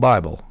the whole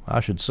Bible,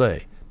 I should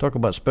say. Talk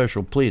about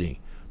special pleading.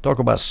 Talk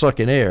about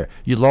sucking air.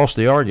 You lost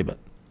the argument.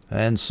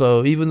 And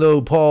so even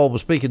though Paul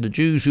was speaking to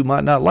Jews who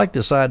might not like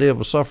this idea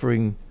of a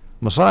suffering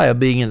Messiah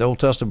being in the Old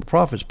Testament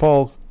prophets,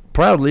 Paul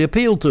proudly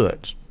appealed to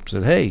it.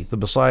 Said, hey, the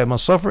Messiah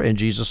must suffer, and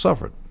Jesus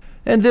suffered.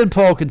 And then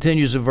Paul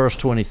continues in verse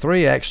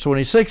 23, Acts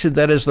 26, and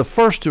that as the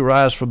first to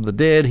rise from the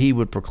dead, he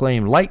would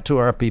proclaim light to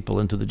our people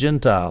and to the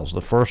Gentiles.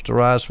 The first to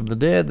rise from the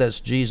dead, that's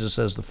Jesus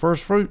as the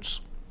first fruits.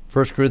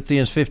 1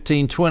 Corinthians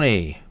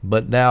 15:20,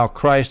 but now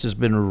Christ has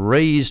been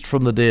raised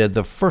from the dead,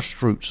 the first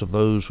fruits of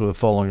those who have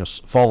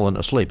fallen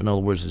asleep. In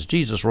other words, as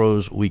Jesus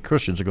rose, we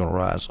Christians are going to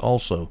rise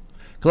also.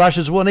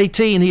 Colossians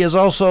 1:18, he is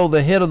also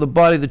the head of the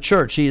body of the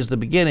church. He is the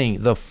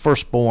beginning, the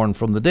firstborn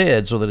from the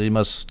dead, so that he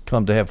must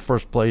come to have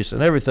first place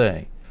in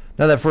everything.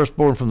 Now that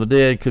firstborn from the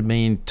dead could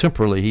mean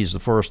temporally he's the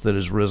first that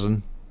is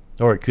risen,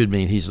 or it could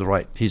mean he's the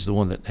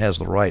one that has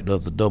the right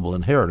of the double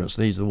inheritance.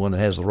 He's the one that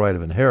has the right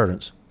of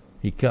inheritance.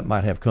 He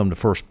might have come to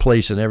first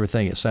place in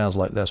everything. It sounds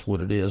like that's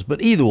what it is.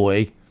 But either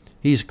way,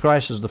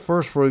 Christ is the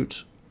first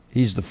fruits.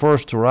 He's the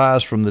first to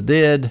rise from the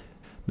dead.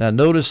 Now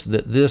notice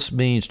that this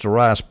means to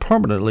rise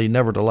permanently,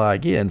 never to lie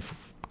again,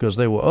 because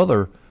there were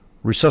other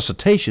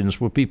resuscitations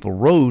where people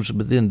rose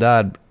but then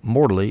died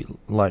mortally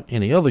like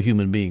any other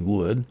human being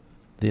would.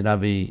 The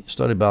NIV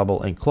Study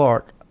Bible and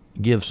Clark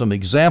give some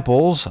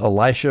examples.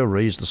 Elisha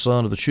raised the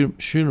son of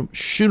the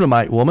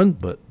Shunammite woman,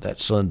 but that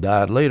son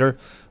died later.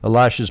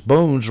 Elisha's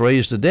bones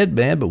raised a dead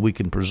man, but we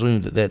can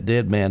presume that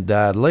dead man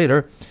died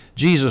later.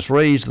 Jesus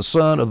raised the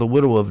son of the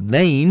widow of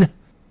Nain,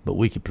 but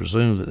we can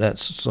presume that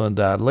son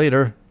died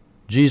later.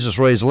 Jesus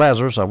raised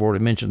Lazarus. I've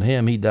already mentioned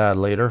him. He died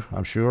later,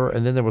 I'm sure.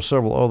 And then there were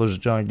several others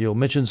John Gill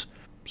mentions.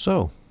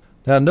 So,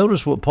 now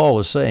notice what Paul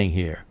is saying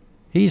here.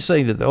 He's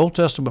saying that the Old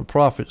Testament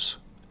prophets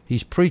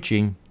he's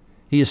preaching,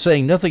 he is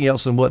saying nothing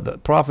else than what the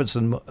prophets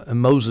and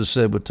Moses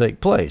said would take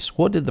place.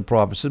 What did the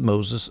prophets and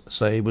Moses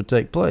say would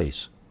take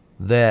place?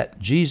 That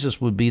Jesus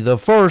would be the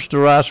first to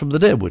rise from the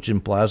dead, which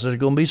implies there's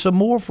going to be some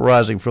more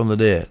rising from the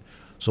dead.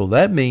 So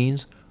that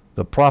means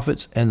the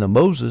prophets and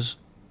Moses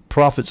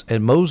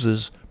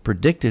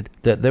predicted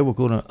that there were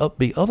going to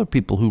be other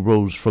people who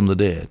rose from the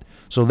dead.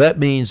 So that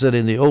means that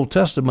in the Old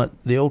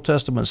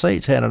Testament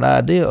saints had an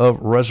idea of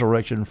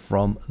resurrection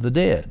from the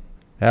dead.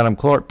 Adam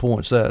Clark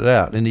points that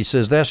out, and he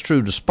says that's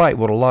true despite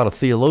what a lot of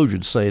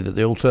theologians say, that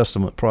the Old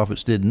Testament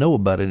prophets didn't know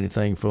about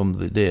anything from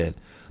the dead.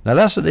 Now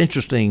that's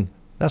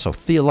a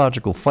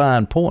theological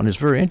fine point, and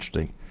it's very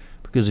interesting,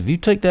 because if you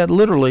take that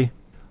literally,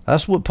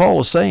 that's what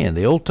Paul is saying.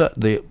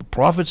 The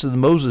prophets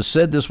and Moses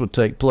said this would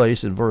take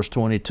place in verse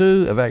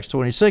 22 of Acts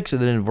 26,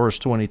 and then in verse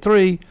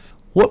 23,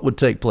 what would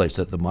take place?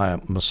 That the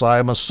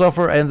Messiah must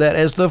suffer, and that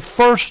as the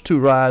first to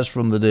rise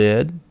from the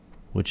dead,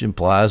 which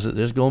implies that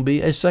there's going to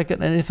be a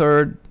second and a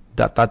third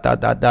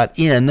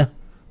in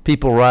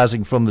people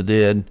rising from the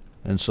dead.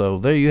 And so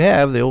there you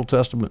have, the Old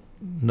Testament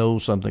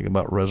knows something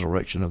about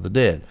resurrection of the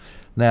dead.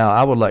 Now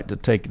I would like to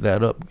take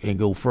that up and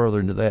go further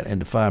into that and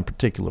define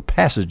particular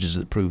passages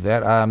that prove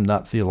that. I'm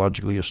not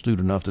theologically astute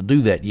enough to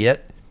do that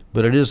yet,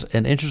 but it is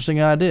an interesting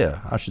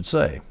idea, I should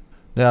say.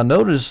 Now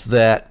notice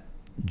that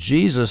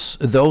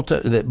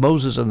that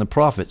Moses and the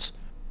prophets,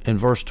 in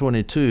verse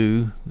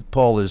 22,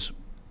 Paul is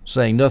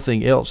saying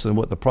nothing else than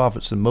what the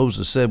prophets and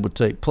Moses said would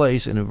take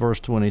place. And in verse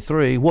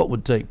 23, what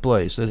would take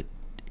place? That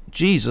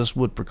Jesus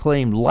would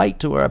proclaim light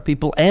to our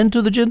people and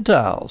to the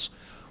Gentiles.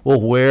 Well,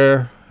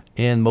 where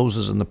in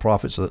Moses and the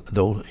prophets,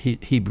 the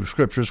Hebrew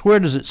scriptures, where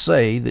does it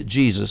say that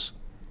Jesus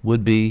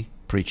would be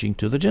preaching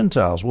to the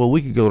Gentiles? Well,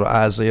 we could go to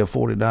Isaiah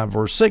 49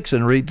 verse 6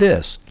 and read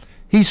this.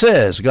 He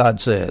says, God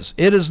says,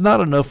 it is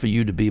not enough for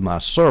you to be my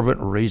servant,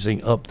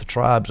 raising up the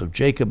tribes of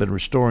Jacob and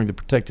restoring the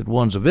protected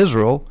ones of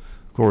Israel.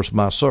 Of course,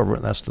 my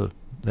servant, that's the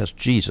That's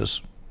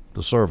Jesus,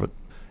 the servant.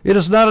 It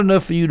is not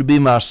enough for you to be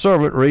my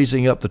servant,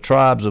 raising up the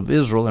tribes of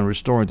Israel and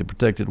restoring the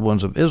protected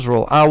ones of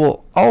Israel. I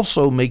will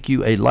also make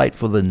you a light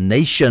for the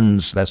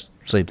nations, that's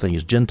the same thing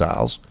as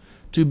Gentiles,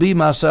 to be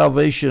my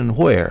salvation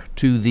where?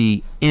 To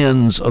the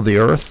ends of the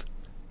earth.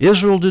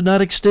 Israel did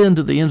not extend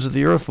to the ends of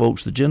the earth,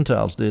 folks. The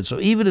Gentiles did. So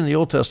even in the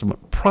Old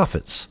Testament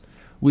prophets,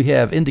 we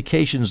have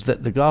indications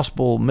that the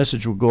gospel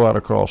message will go out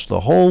across the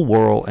whole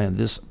world, and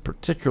this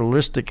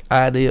particularistic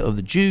idea of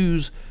the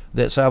Jews,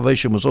 that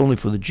salvation was only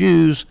for the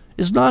Jews,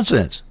 is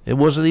nonsense. It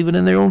wasn't even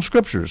in their own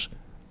scriptures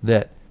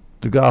that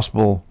the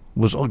gospel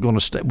was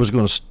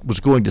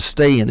going to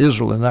stay in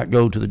Israel and not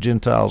go to the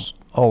Gentiles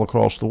all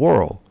across the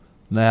world.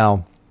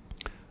 Now,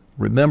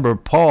 remember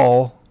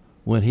Paul,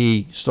 when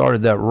he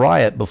started that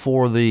riot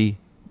before the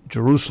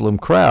Jerusalem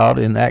crowd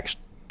in Acts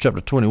chapter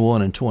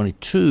 21 and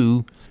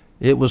 22,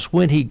 it was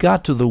when he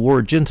got to the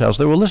word Gentiles.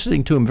 They were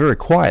listening to him very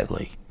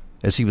quietly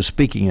as he was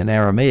speaking in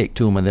Aramaic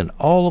to them, and then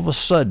all of a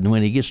sudden,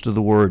 when he gets to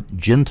the word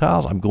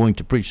Gentiles, I'm going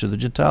to preach to the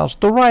Gentiles,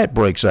 the riot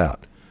breaks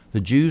out.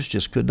 The Jews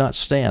just could not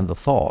stand the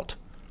thought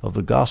of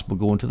the gospel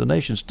going to the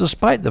nations,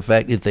 despite the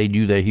fact if they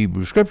knew their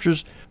Hebrew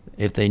scriptures,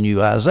 if they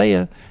knew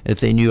Isaiah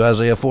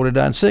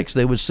 49:6,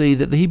 they would see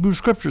that the Hebrew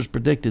scriptures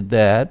predicted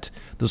that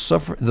the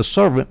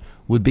servant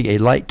would be a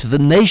light to the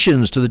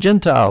nations, to the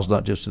Gentiles,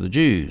 not just to the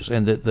Jews,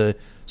 and that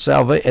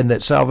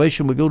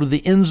salvation would go to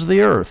the ends of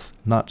the earth,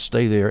 not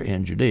stay there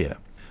in Judea.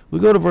 We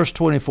go to verse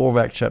 24 of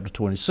Acts chapter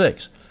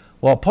 26.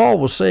 While Paul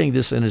was saying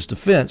this in his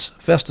defense,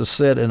 Festus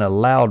said in a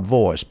loud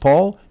voice,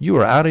 "Paul, you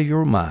are out of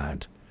your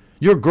mind.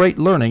 Your great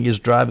learning is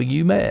driving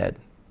you mad."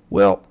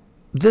 Well,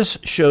 this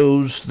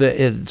shows that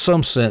in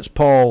some sense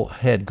Paul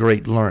had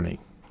great learning.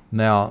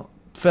 Now,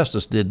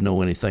 Festus didn't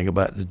know anything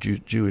about the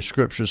Jewish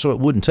scriptures, so it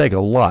wouldn't take a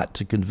lot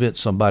to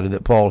convince somebody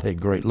that Paul had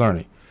great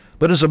learning.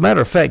 But as a matter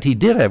of fact, he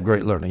did have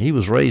great learning. He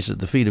was raised at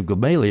the feet of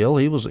Gamaliel.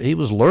 He was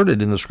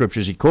learned in the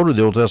scriptures. He quoted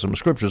the Old Testament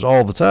scriptures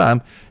all the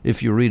time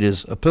if you read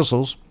his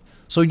epistles.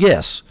 So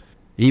yes,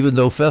 even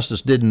though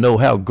Festus didn't know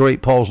how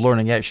great Paul's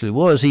learning actually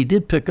was, he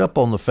did pick up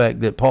on the fact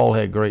that Paul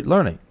had great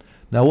learning.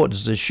 Now what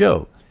does this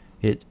show?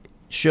 It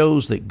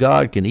shows that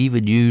God can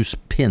even use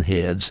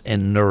pinheads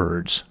and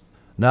nerds.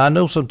 Now I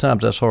know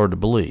sometimes that's hard to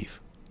believe,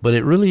 but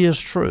it really is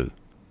true.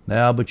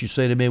 Now, but you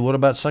say to me, what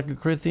about 2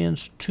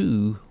 Corinthians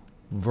 2,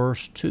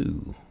 verse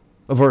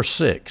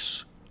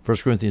 6? 1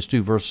 Corinthians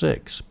 2, verse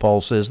 6.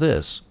 Paul says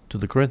this to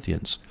the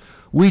Corinthians: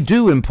 "We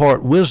do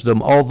impart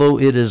wisdom, although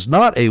it is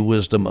not a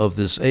wisdom of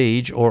this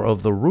age or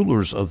of the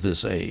rulers of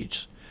this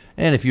age."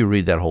 And if you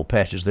read that whole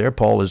passage there,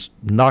 Paul is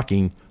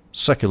knocking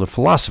secular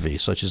philosophy,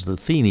 such as the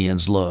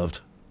Athenians loved.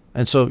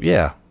 And so,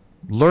 yeah,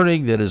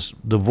 learning that is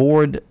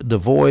devoid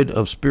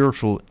of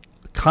spiritual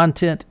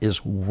content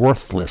is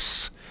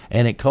worthless,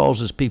 and it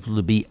causes people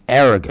to be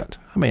arrogant.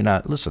 I mean,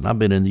 listen, I've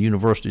been in the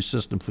university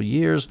system for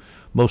years.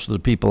 Most of the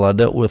people I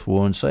dealt with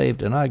were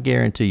unsaved, and I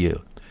guarantee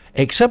you,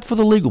 except for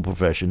the legal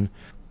profession,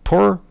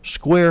 per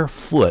square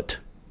foot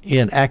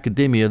in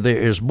academia, there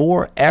is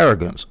more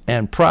arrogance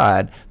and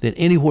pride than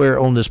anywhere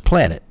on this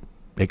planet,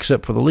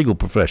 except for the legal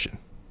profession.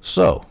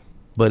 So,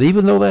 but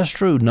even though that's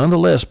true,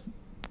 nonetheless,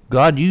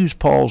 God used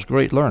Paul's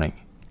great learning.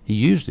 He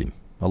used him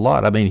a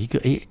lot. I mean,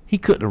 he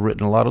couldn't have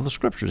written a lot of the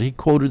scriptures. He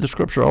quoted the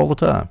scripture all the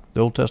time,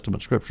 the Old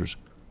Testament scriptures,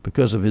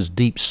 because of his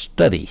deep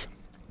study.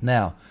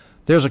 Now,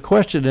 there's a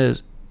question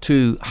as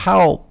to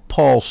how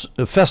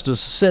Festus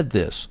said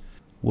this.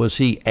 Was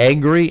he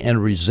angry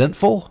and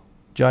resentful?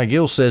 John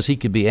Gill says he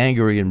could be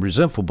angry and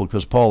resentful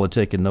because Paul had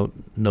taken no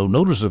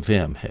notice of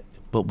him,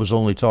 but was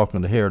only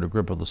talking to Herod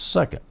Agrippa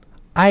II.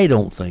 I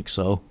don't think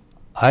so.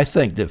 I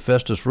think that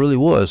Festus really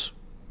was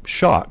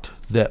shocked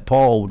that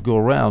Paul would go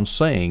around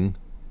saying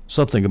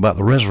something about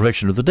the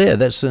resurrection of the dead.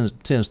 That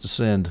tends to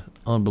send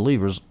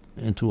unbelievers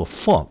into a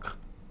funk.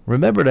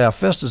 Remember now,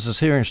 Festus is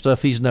hearing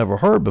stuff he's never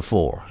heard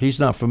before. He's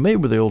not familiar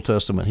with the Old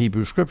Testament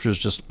Hebrew scriptures,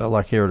 just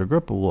like Herod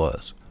Agrippa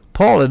was.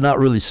 Paul had not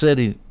really said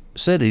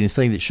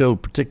anything that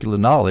showed particular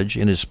knowledge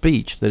in his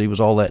speech, that he was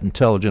all that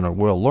intelligent or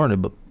well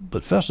learned,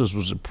 but Festus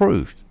was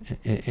improved.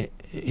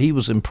 He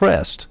was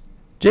impressed.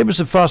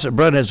 Jameson Fawcett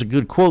Brown has a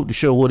good quote to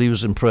show what he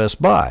was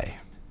impressed by.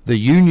 "The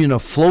union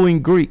of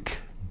flowing Greek,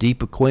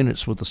 deep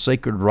acquaintance with the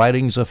sacred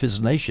writings of his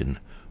nation,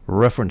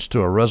 reference to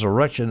a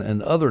resurrection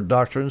and other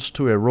doctrines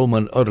to a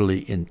Roman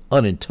utterly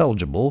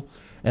unintelligible,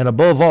 and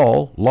above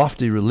all,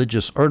 lofty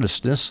religious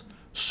earnestness,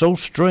 so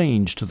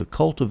strange to the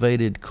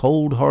cultivated,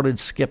 cold-hearted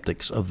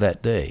skeptics of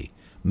that day,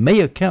 may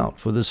account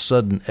for this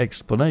sudden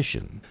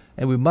explanation."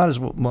 And we might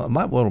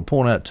want to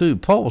point out, too,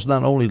 Paul was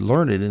not only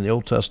learned in the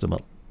Old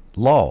Testament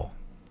law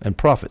and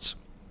prophets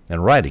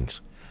and writings,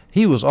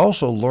 he was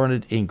also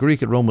learned in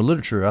Greek and Roman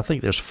literature. I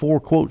think there's 4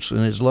 quotes in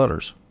his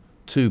letters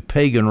to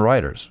pagan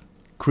writers.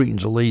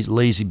 Cretan's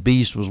lazy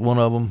beast was one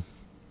of them.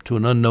 To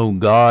an unknown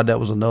god, that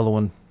was another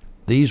one.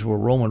 These were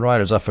Roman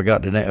writers. I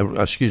forgot the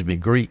name.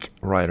 Greek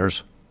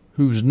writers,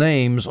 whose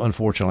names,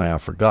 unfortunately,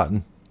 I've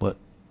forgotten. But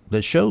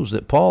that shows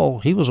that Paul,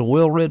 he was a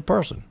well-read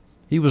person.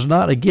 He was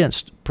not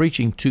against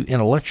preaching to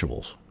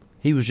intellectuals.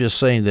 He was just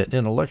saying that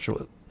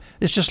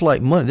It's just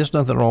like money. There's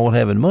nothing wrong with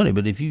having money,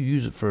 but if you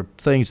use it for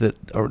things that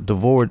are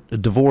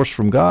divorced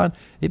from God,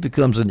 it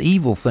becomes an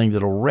evil thing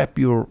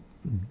that'll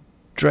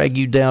drag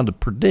you down to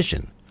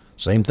perdition.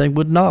 Same thing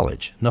with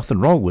knowledge. Nothing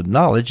wrong with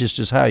knowledge. It's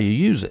just how you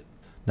use it.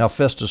 Now,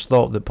 Festus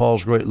thought that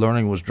Paul's great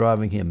learning was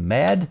driving him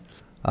mad.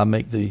 I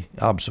make the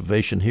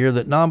observation here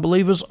that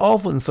non-believers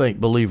often think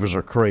believers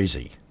are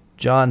crazy.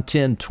 John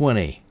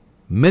 10:20.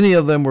 Many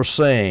of them were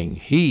saying,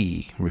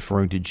 he,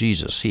 referring to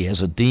Jesus, he has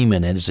a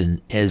demon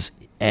and is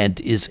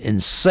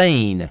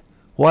insane.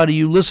 Why do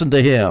you listen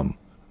to him?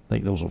 I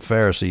think those were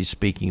Pharisees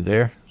speaking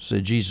there.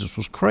 Said Jesus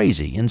was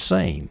crazy,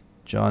 insane.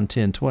 John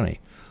 10:20.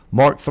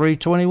 Mark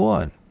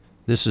 3:21.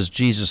 This is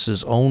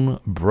Jesus' own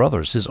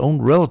brothers, his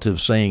own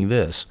relatives saying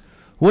this.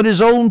 When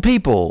his own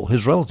people,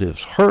 his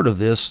relatives, heard of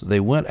this, they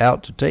went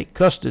out to take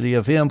custody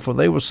of him, for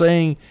they were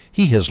saying,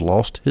 he has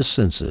lost his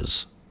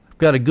senses. I've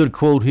got a good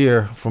quote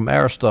here from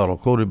Aristotle,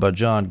 quoted by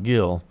John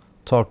Gill,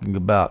 talking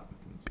about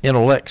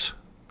intellects,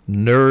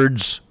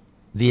 nerds,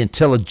 the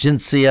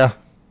intelligentsia.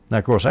 Now,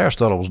 of course,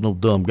 Aristotle was no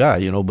dumb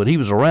guy, but he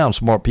was around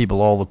smart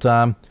people all the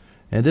time.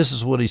 And this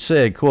is what he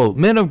said, quote,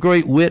 men of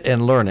great wit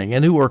and learning,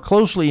 and who are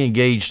closely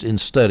engaged in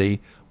study,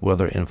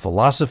 whether in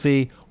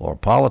philosophy or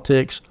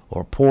politics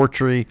or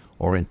poetry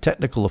or in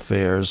technical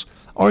affairs,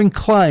 are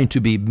inclined to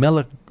be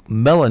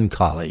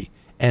melancholy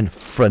and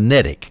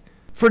frenetic.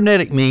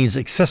 Frenetic means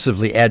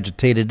excessively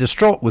agitated,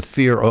 distraught with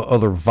fear or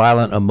other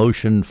violent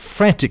emotion,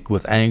 frantic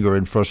with anger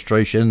and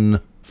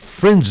frustration,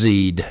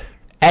 frenzied,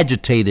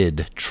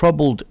 agitated,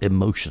 troubled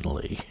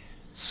emotionally.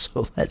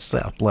 So that's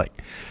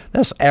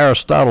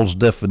Aristotle's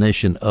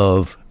definition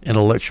of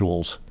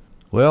intellectuals.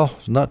 Well,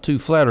 it's not too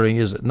flattering,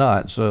 is it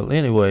not? So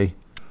anyway,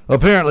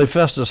 apparently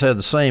Festus had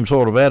the same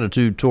sort of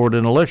attitude toward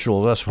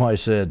intellectuals. That's why he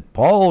said,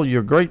 Paul,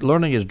 your great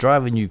learning is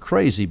driving you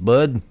crazy,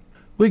 bud.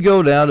 We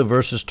go down to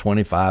verses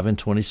 25 and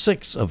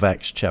 26 of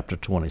Acts chapter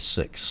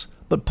 26.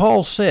 But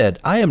Paul said,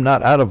 I am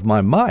not out of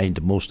my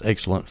mind, most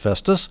excellent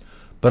Festus,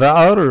 but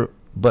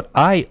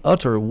I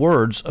utter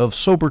words of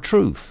sober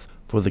truth.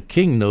 For the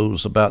king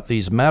knows about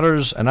these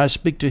matters, and I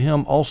speak to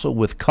him also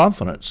with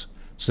confidence,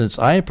 since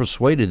I am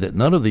persuaded that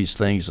none of these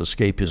things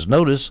escape his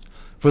notice,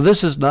 for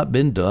this has not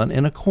been done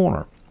in a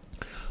corner.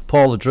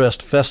 Paul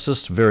addressed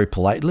Festus very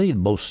politely,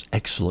 most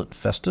excellent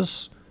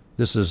Festus.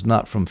 This is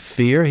not from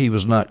fear. He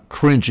was not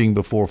cringing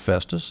before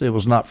Festus. It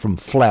was not from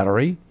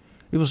flattery.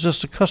 It was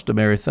just a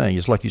customary thing.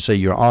 It's like you say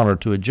your honor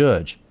to a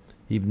judge,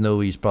 even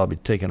though he's probably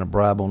taking a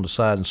bribe on the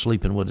side and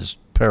sleeping with his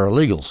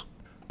paralegals.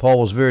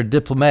 Paul was very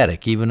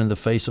diplomatic, even in the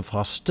face of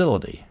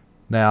hostility.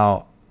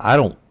 Now,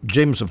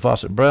 Jameson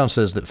Fawcett Brown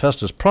says that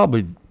Festus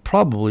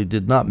probably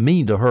did not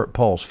mean to hurt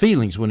Paul's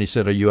feelings when he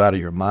said, are you out of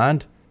your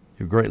mind?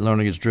 Your great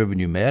learning has driven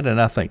you mad,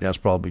 and I think that's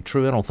probably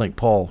true. I don't think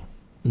Paul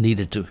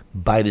needed to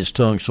bite his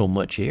tongue so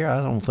much here.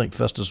 I don't think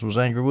Festus was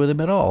angry with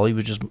him at all. He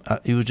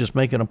was just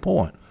making a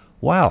point.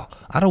 Wow,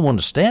 I don't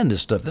understand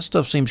this stuff. This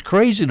stuff seems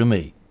crazy to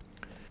me.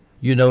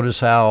 You notice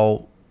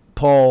how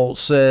Paul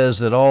says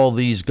that all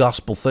these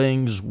gospel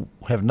things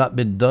have not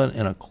been done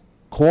in a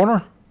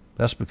corner?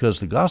 That's because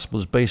the gospel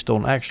is based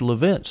on actual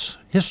events,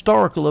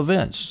 historical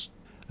events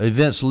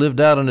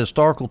lived out in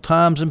historical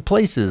times and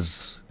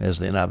places, as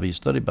the NIV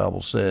Study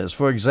Bible says.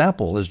 For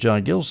example, as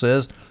John Gill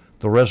says,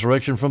 the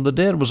resurrection from the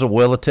dead was a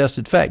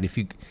well-attested fact.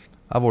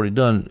 I've already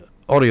done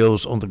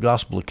audios on the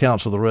gospel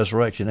accounts of the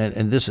resurrection,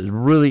 and this has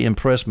really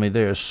impressed me.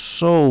 There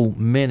is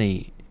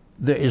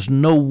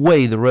no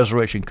way the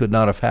resurrection could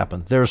not have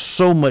happened. There's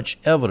so much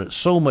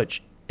evidence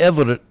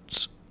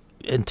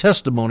and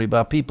testimony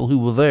by people who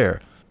were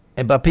there,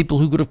 and by people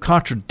who could have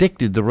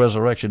contradicted the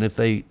resurrection if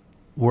they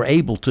were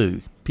able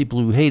to. People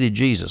who hated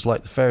Jesus,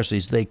 like the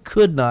Pharisees, they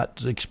could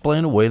not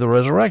explain away the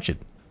resurrection.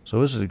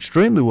 So this is an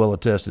extremely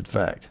well-attested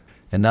fact.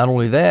 And not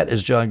only that,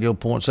 as John Gill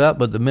points out,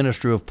 but the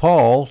ministry of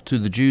Paul to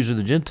the Jews and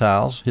the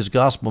Gentiles, his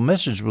gospel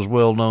message was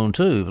well known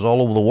too. It was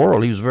all over the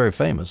world. He was very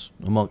famous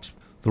amongst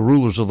the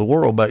rulers of the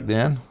world back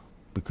then,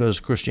 because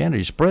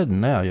Christianity is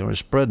spreading now. It's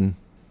spreading.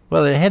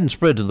 Well, it hadn't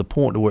spread to the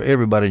point where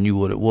everybody knew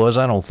what it was.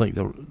 I don't think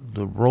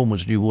the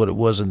Romans knew what it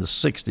was in the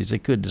 60s. They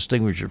couldn't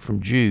distinguish it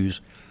from Jews.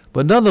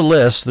 But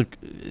nonetheless,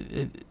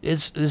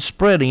 it's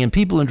spreading, and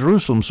people in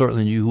Jerusalem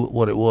certainly knew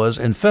what it was,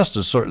 and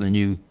Festus certainly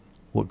knew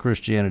what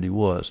Christianity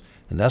was.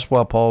 And that's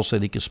why Paul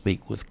said he could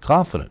speak with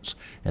confidence.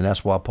 And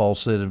that's why Paul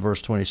said in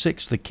verse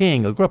 26, the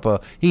king,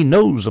 Agrippa, he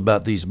knows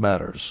about these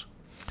matters.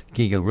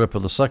 King Agrippa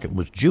II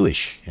was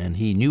Jewish, and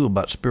he knew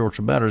about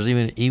spiritual matters,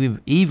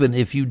 even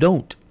if you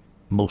don't.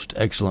 Most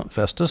excellent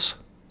Festus,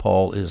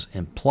 Paul is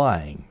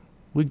implying.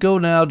 We go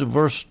now to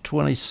verse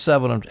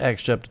 27 of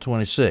Acts chapter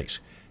 26.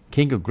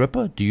 King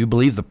Agrippa, do you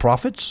believe the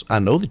prophets? I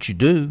know that you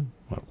do.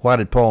 Why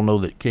did Paul know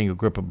that King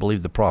Agrippa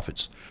believed the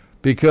prophets?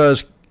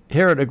 Because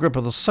Herod Agrippa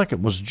II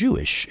was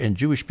Jewish, and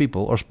Jewish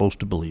people are supposed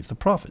to believe the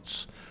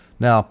prophets.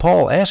 Now,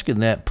 Paul asking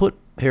that put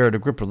Herod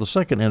Agrippa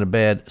II in a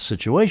bad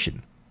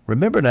situation.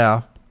 Remember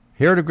now,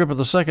 Herod Agrippa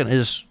II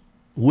is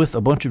with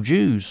a bunch of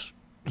Jews.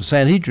 The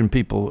Sanhedrin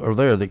people are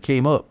there that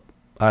came up.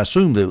 I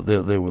assume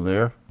they were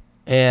there.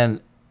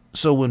 And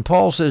So when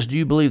Paul says, do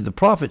you believe the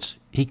prophets,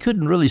 he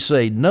couldn't really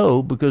say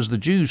no, because the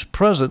Jews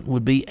present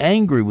would be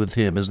angry with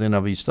him, as the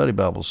NIV Study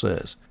Bible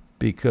says,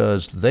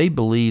 because they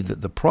believed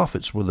that the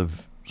prophets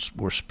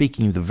were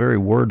speaking the very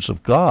words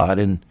of God,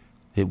 and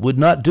it would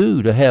not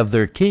do to have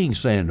their king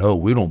saying, no,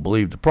 we don't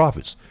believe the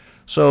prophets.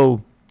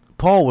 So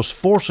Paul was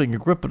forcing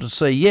Agrippa to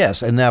say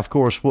yes. And now, of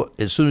course,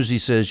 as soon as he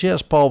says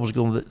yes, Paul was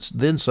going to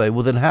then say,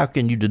 well, then how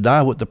can you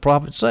deny what the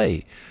prophets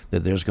say,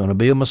 that there's going to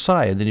be a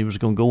Messiah? And then he was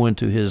going to go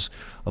into his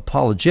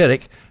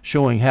apologetic,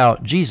 showing how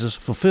Jesus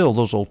fulfilled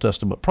those Old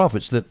Testament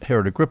prophets that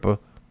Herod Agrippa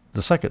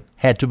II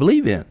had to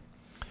believe in.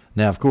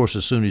 Now, of course,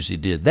 as soon as he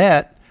did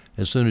that,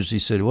 as soon as he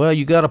said, well,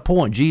 you got a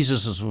point,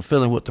 Jesus is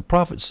fulfilling what the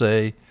prophets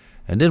say,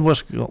 and then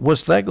what's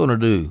that going to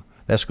do?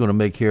 That's going to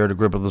make Herod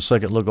Agrippa II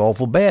look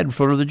awful bad in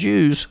front of the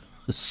Jews.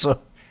 So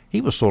he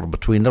was sort of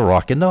between the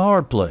rock and the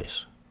hard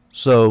place.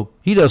 So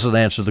he doesn't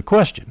answer the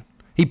question.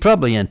 He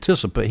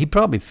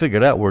probably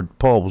figured out where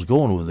Paul was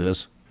going with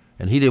this,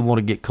 and he didn't want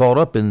to get caught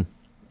up in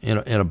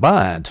a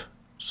bind.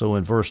 So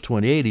in verse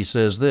 28 he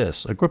says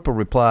this, Agrippa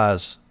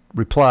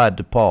replied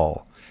to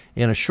Paul,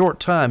 in a short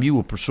time you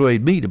will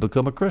persuade me to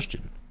become a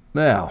Christian.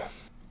 Now,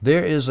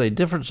 there is a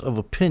difference of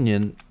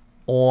opinion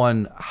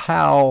on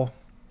how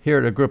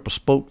Herod Agrippa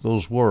spoke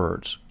those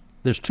words.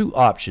 There's two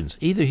options.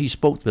 Either he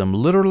spoke them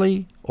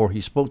literally or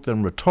he spoke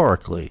them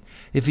rhetorically.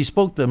 If he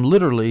spoke them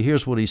literally,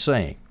 here's what he's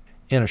saying.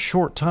 In a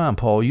short time,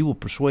 Paul, you will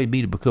persuade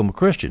me to become a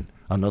Christian.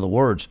 In other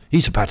words,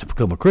 he's about to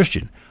become a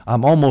Christian.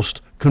 I'm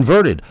almost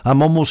converted.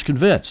 I'm almost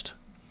convinced.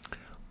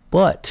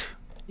 But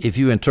if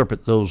you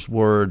interpret those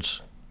words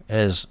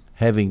as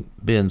having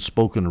been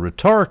spoken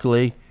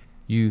rhetorically,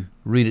 you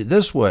read it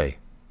this way.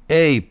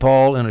 Hey,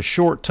 Paul, in a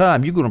short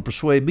time, you're going to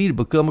persuade me to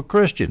become a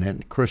Christian.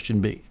 And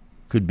Christian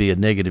could be a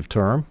negative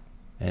term.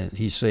 And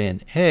he's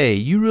saying, hey,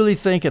 you really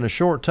think in a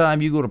short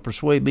time you're going to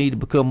persuade me to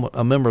become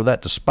a member of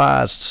that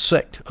despised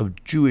sect of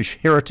Jewish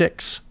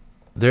heretics?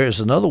 There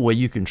is another way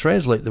you can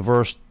translate the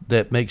verse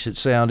that makes it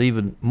sound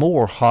even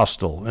more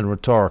hostile and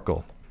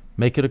rhetorical.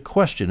 Make it a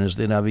question, as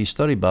the NIV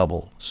Study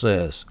Bible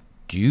says.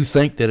 Do you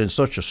think that in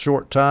such a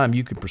short time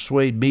you can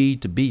persuade me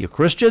to be a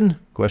Christian? ?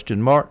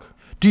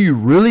 Do you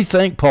really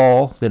think,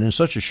 Paul, that in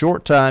such a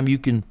short time you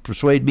can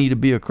persuade me to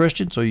be a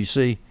Christian? So you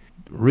see,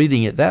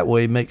 reading it that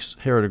way makes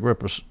Herod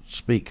Agrippa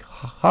speak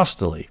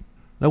hostilely.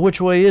 Now,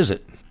 which way is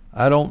it?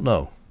 I don't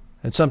know.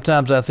 And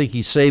sometimes I think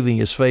he's saving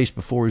his face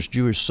before his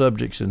Jewish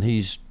subjects, and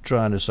he's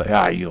trying to say,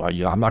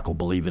 I'm not going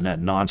to believe in that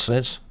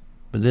nonsense.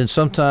 But then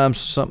sometimes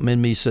something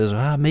in me says,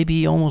 maybe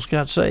he almost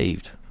got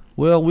saved.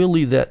 Well, we'll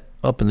leave that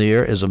up in the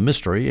air as a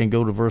mystery and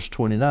go to verse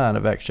 29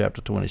 of Acts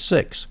chapter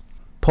 26.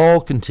 Paul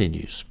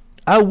continues.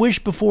 I wish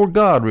before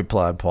God,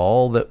 replied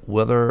Paul, that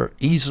whether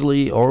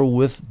easily or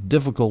with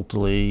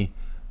difficulty,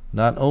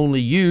 not only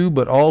you,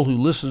 but all who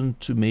listen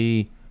to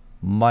me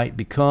might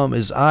become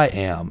as I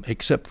am,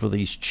 except for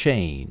these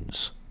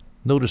chains.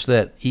 Notice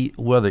that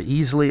whether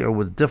easily or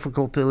with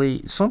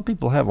difficulty, some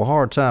people have a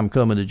hard time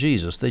coming to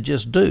Jesus. They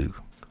just do.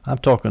 I'm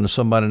talking to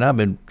somebody and I've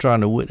been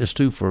trying to witness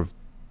to for,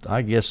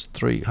 I guess,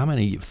 3,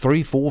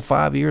 4,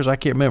 5 years? I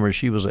can't remember.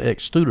 She was an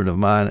ex-student of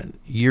mine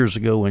years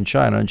ago in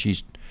China, and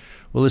she's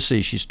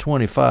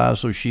 25,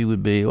 so she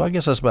would be, I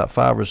guess that's about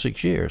 5 or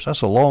 6 years.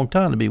 That's a long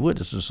time to be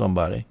witnessing to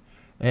somebody.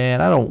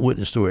 And I don't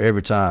witness to her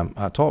every time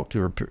I talk to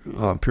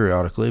her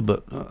periodically,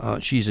 but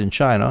she's in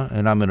China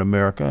and I'm in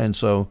America, and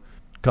so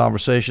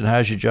conversation,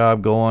 how's your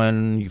job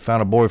going? You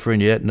found a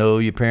boyfriend yet? No.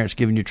 Your parents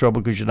giving you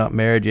trouble because you're not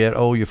married yet?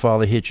 Oh, your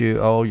father hit you?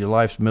 Oh, your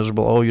life's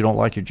miserable? Oh, you don't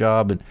like your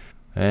job?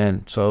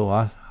 And so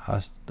I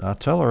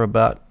tell her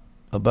about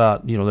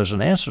there's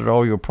an answer to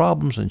all your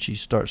problems, and she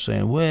starts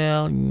saying,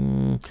 well,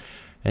 and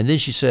then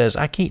she says,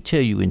 I can't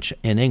tell you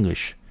in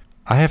English.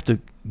 I have to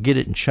get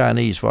it in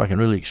Chinese so I can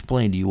really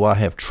explain to you why I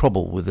have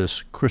trouble with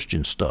this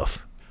Christian stuff.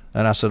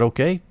 And I said,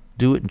 okay,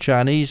 do it in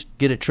Chinese,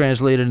 get it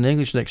translated in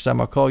English. Next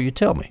time I call you,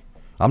 tell me.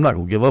 I'm not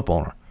going to give up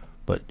on her.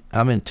 But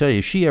I'm going to tell you,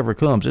 if she ever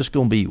comes, it's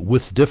going to be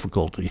with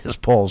difficulty, as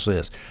Paul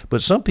says.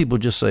 But some people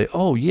just say,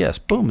 oh, yes,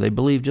 boom, they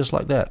believe just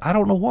like that. I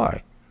don't know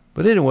why.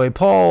 But anyway,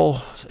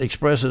 Paul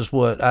expresses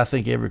what I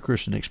think every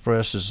Christian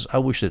expresses. I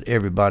wish that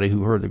everybody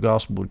who heard the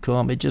gospel would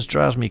come. It just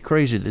drives me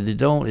crazy that they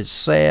don't. It's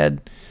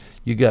sad.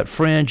 You got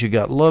friends, you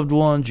got loved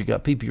ones, you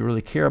got people you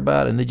really care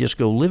about, and they just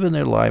go living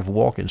their life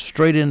walking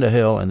straight into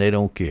hell, and they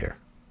don't care.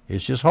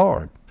 It's just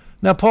hard.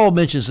 Now, Paul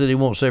mentions that he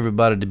wants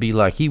everybody to be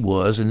like he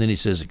was, and then he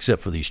says,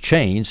 except for these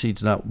chains.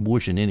 He's not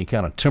wishing any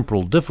kind of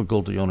temporal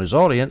difficulty on his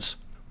audience.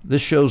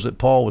 This shows that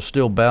Paul was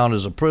still bound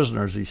as a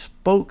prisoner as he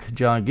spoke.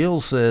 John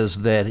Gill says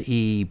that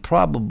the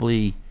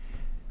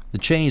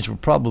chains were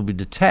probably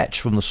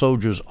detached from the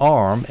soldier's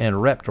arm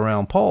and wrapped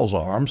around Paul's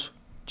arms.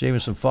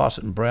 Jameson,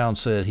 Fawcett, and Brown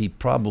said he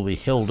probably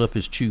held up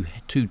his two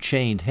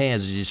chained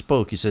hands as he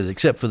spoke. He says,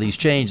 except for these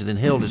chains, and then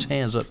held his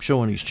hands up,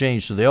 showing his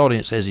chains to the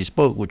audience as he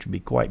spoke, which would be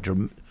quite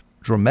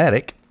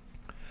dramatic.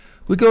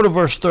 We go to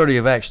verse 30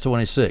 of Acts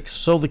 26.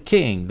 So the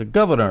king, the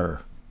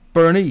governor,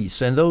 Bernice,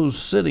 and those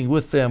sitting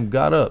with them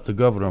got up. The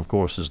governor, of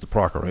course, is the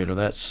procurator.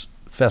 That's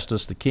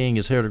Festus. The king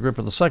is Herod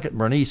Agrippa II.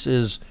 Bernice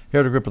is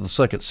Herod Agrippa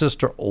II's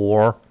sister,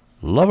 or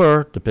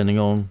lover, depending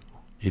on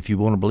if you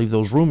want to believe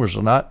those rumors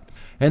or not.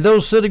 And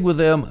those sitting with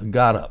them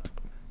got up.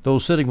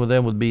 Those sitting with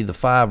them would be the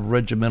 5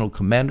 regimental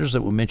commanders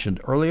that were mentioned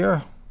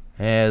earlier,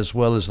 as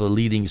well as the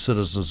leading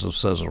citizens of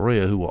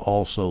Caesarea who were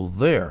also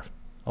there,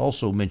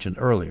 also mentioned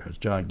earlier, as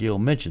John Gill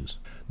mentions.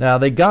 Now,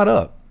 they got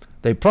up.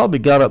 They probably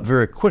got up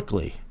very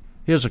quickly.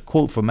 Here's a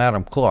quote from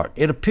Adam Clarke.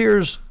 It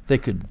appears they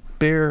could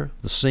bear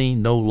the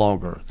scene no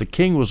longer. The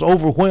king was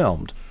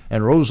overwhelmed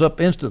and rose up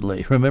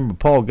instantly. Remember,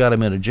 Paul got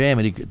him in a jam,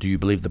 and do you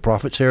believe the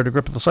prophets, Herod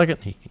Agrippa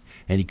II?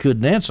 And he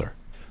couldn't answer.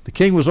 The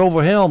king was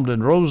overwhelmed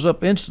and rose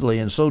up instantly,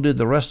 and so did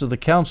the rest of the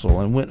council,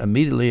 and went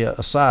immediately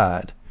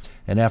aside.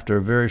 And after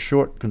a very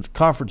short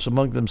conference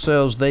among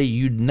themselves, they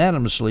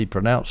unanimously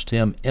pronounced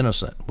him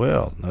innocent.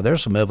 Well, now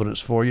there's some evidence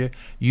for you.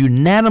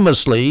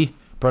 Unanimously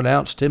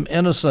pronounced him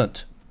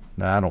innocent.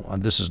 Now,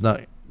 this is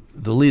not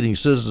the leading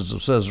citizens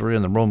of Caesarea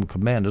and the Roman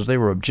commanders. They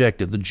were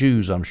objective. The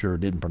Jews, I'm sure,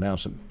 didn't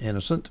pronounce him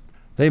innocent.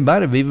 They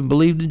might have even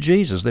believed in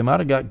Jesus. They might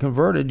have got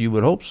converted. You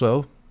would hope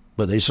so.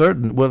 But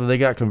whether they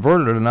got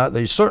converted or not,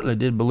 they certainly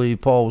did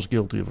believe Paul was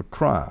guilty of a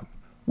crime.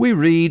 We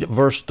read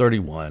verse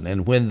 31,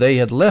 and when they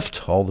had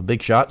left all the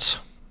big shots,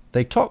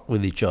 they talked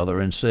with each other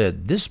and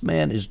said, this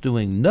man is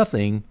doing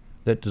nothing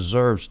that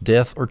deserves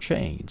death or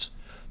chains.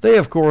 They,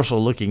 of course, are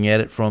looking at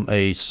it from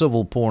a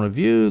civil point of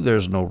view.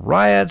 There's no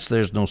riots,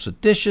 there's no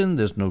sedition,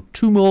 there's no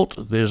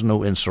tumult, there's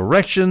no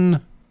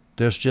insurrection.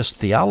 There's just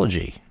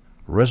theology,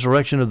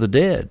 resurrection of the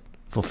dead,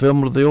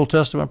 fulfillment of the Old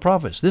Testament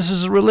prophets. This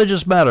is a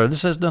religious matter.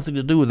 This has nothing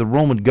to do with the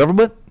Roman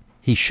government.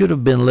 He should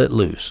have been let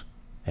loose.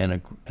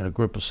 And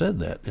Agrippa said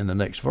that in the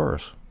next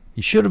verse.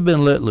 He should have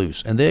been let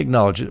loose, and they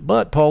acknowledged it,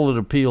 but Paul had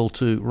appealed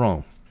to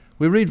Rome.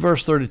 We read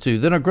verse 32.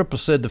 Then Agrippa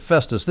said to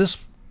Festus, this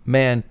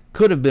man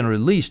could have been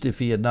released if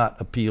he had not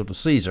appealed to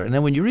Caesar. And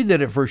then when you read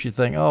that at first, you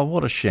think, oh,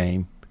 what a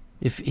shame.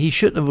 If he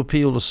shouldn't have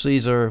appealed to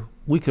Caesar,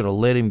 we could have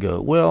let him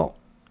go. Well,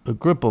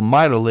 Agrippa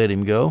might have let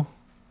him go.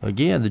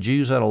 Again, the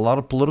Jews had a lot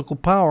of political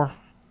power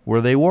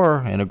where they were,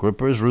 and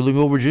Agrippa is ruling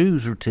over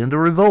Jews who tend to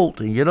revolt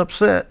and get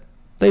upset.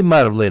 They might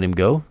have let him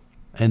go.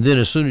 And then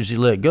as soon as he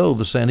let go,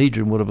 the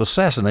Sanhedrin would have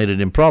assassinated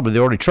him. Probably they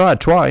already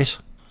tried twice.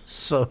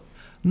 So,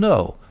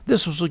 no,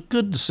 this was a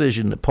good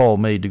decision that Paul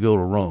made to go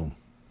to Rome.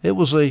 It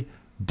was a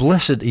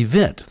blessed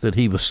event that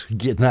he was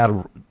getting out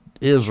of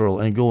Israel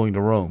and going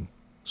to Rome.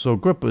 So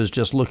Agrippa is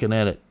just looking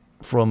at it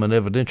from an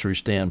evidentiary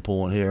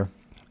standpoint here.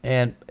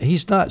 And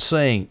he's not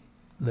saying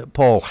that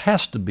Paul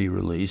has to be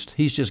released.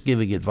 He's just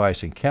giving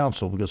advice and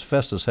counsel because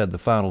Festus had the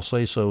final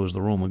say-so as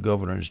the Roman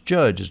governor and as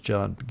judge, as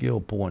John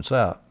Gill points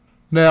out.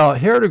 Now,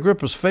 Herod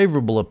Agrippa's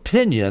favorable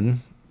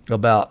opinion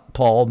about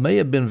Paul may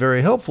have been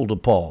very helpful to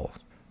Paul.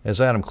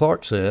 As Adam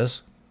Clarke says,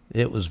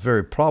 it was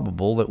very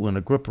probable that when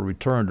Agrippa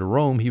returned to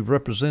Rome, he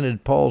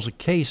represented Paul's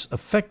case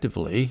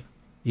effectively,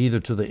 either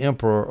to the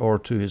emperor or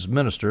to his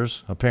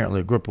ministers.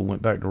 Apparently, Agrippa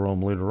went back to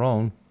Rome later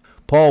on.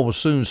 Paul was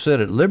soon set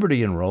at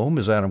liberty in Rome,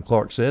 as Adam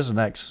Clarke says in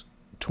Acts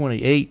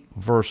 28,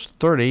 verse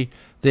 30.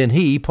 Then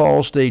he,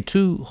 Paul, stayed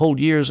 2 whole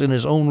years in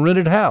his own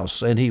rented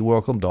house, and he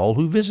welcomed all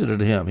who visited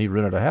him. He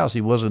rented a house.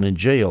 He wasn't in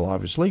jail,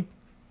 obviously.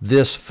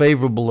 This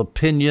favorable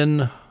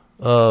opinion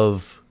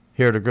of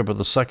Herod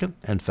Agrippa II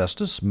and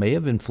Festus may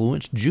have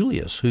influenced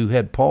Julius, who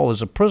had Paul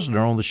as a prisoner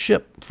on the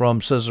ship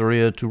from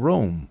Caesarea to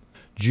Rome.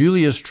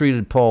 Julius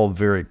treated Paul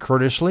very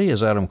courteously,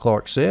 as Adam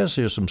Clarke says.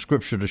 Here's some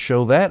scripture to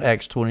show that.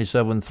 Acts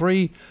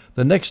 27:3.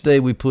 The next day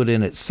we put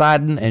in at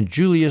Sidon, and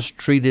Julius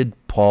treated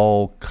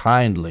Paul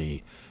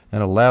kindly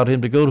and allowed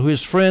him to go to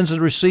his friends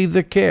and receive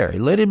their care. He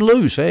let him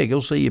loose. Hey, go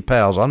see your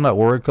pals. I'm not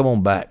worried. Come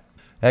on back.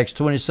 Acts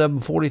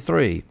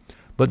 27:43.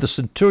 But the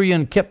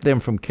centurion kept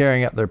them from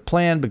carrying out their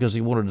plan because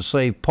he wanted to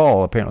save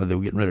Paul. Apparently they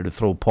were getting ready to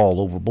throw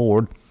Paul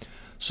overboard.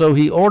 So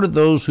he ordered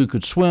those who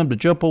could swim to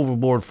jump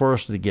overboard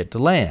first to get to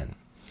land.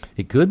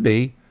 It could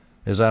be,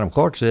 as Adam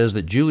Clarke says,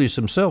 that Julius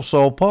himself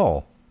saw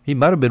Paul. He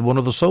might have been one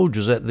of the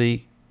soldiers at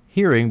the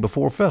hearing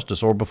before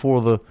Festus or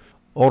before the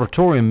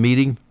auditorium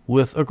meeting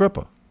with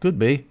Agrippa. Could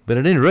be. But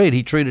at any rate,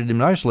 he treated him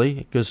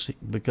nicely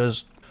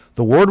because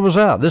the word was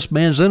out. This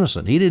man's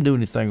innocent. He didn't do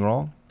anything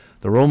wrong.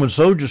 The Roman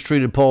soldiers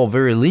treated Paul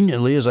very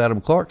leniently, as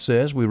Adam Clarke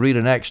says. We read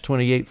in Acts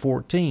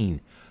 28:14.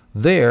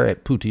 There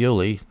at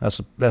Puteoli,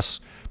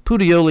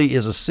 Puteoli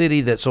is a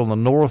city that's on the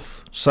north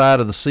side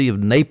of the Sea of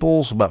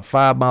Naples, about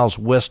 5 miles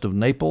west of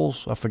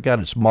Naples. I forgot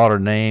its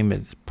modern name.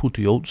 It's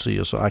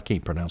Puteoli, so I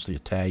can't pronounce the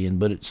Italian,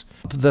 but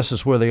this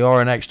is where they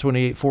are in Acts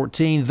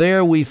 28:14.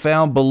 There we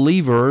found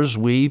believers.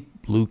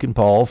 Luke and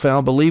Paul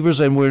found believers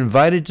and were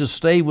invited to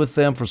stay with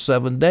them for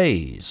 7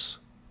 days.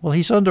 Well,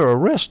 he's under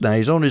arrest now.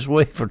 He's on his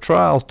way for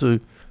trial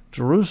to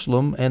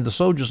Jerusalem, and the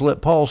soldiers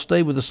let Paul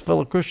stay with his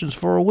fellow Christians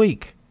for a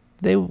week.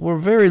 They were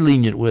very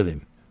lenient with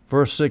him.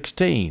 Verse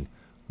 16,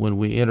 when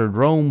we entered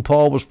Rome,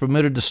 Paul was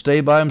permitted to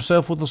stay by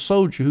himself with a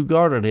soldier who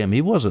guarded him.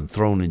 He wasn't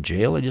thrown in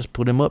jail. They just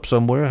put him up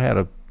somewhere and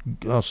had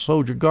a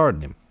soldier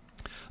guarding him.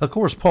 Of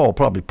course, Paul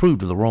probably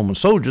proved to the Roman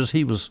soldiers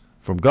he was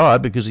from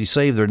God because he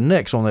saved their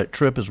necks on that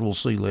trip, as we'll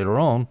see later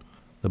on.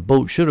 The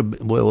boat should have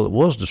been, well, it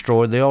was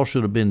destroyed. They all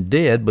should have been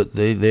dead, but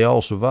they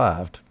all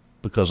survived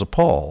because of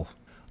Paul.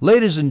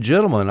 Ladies and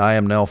gentlemen, I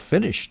am now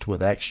finished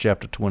with Acts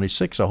chapter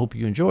 26. I hope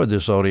you enjoyed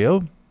this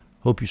audio.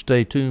 Hope you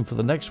stay tuned for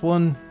the next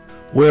one,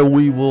 where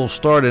we will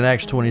start in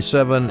Acts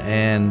 27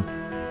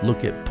 and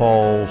look at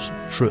Paul's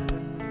trip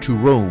to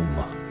Rome,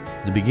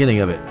 the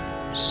beginning of it.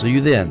 See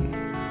you then.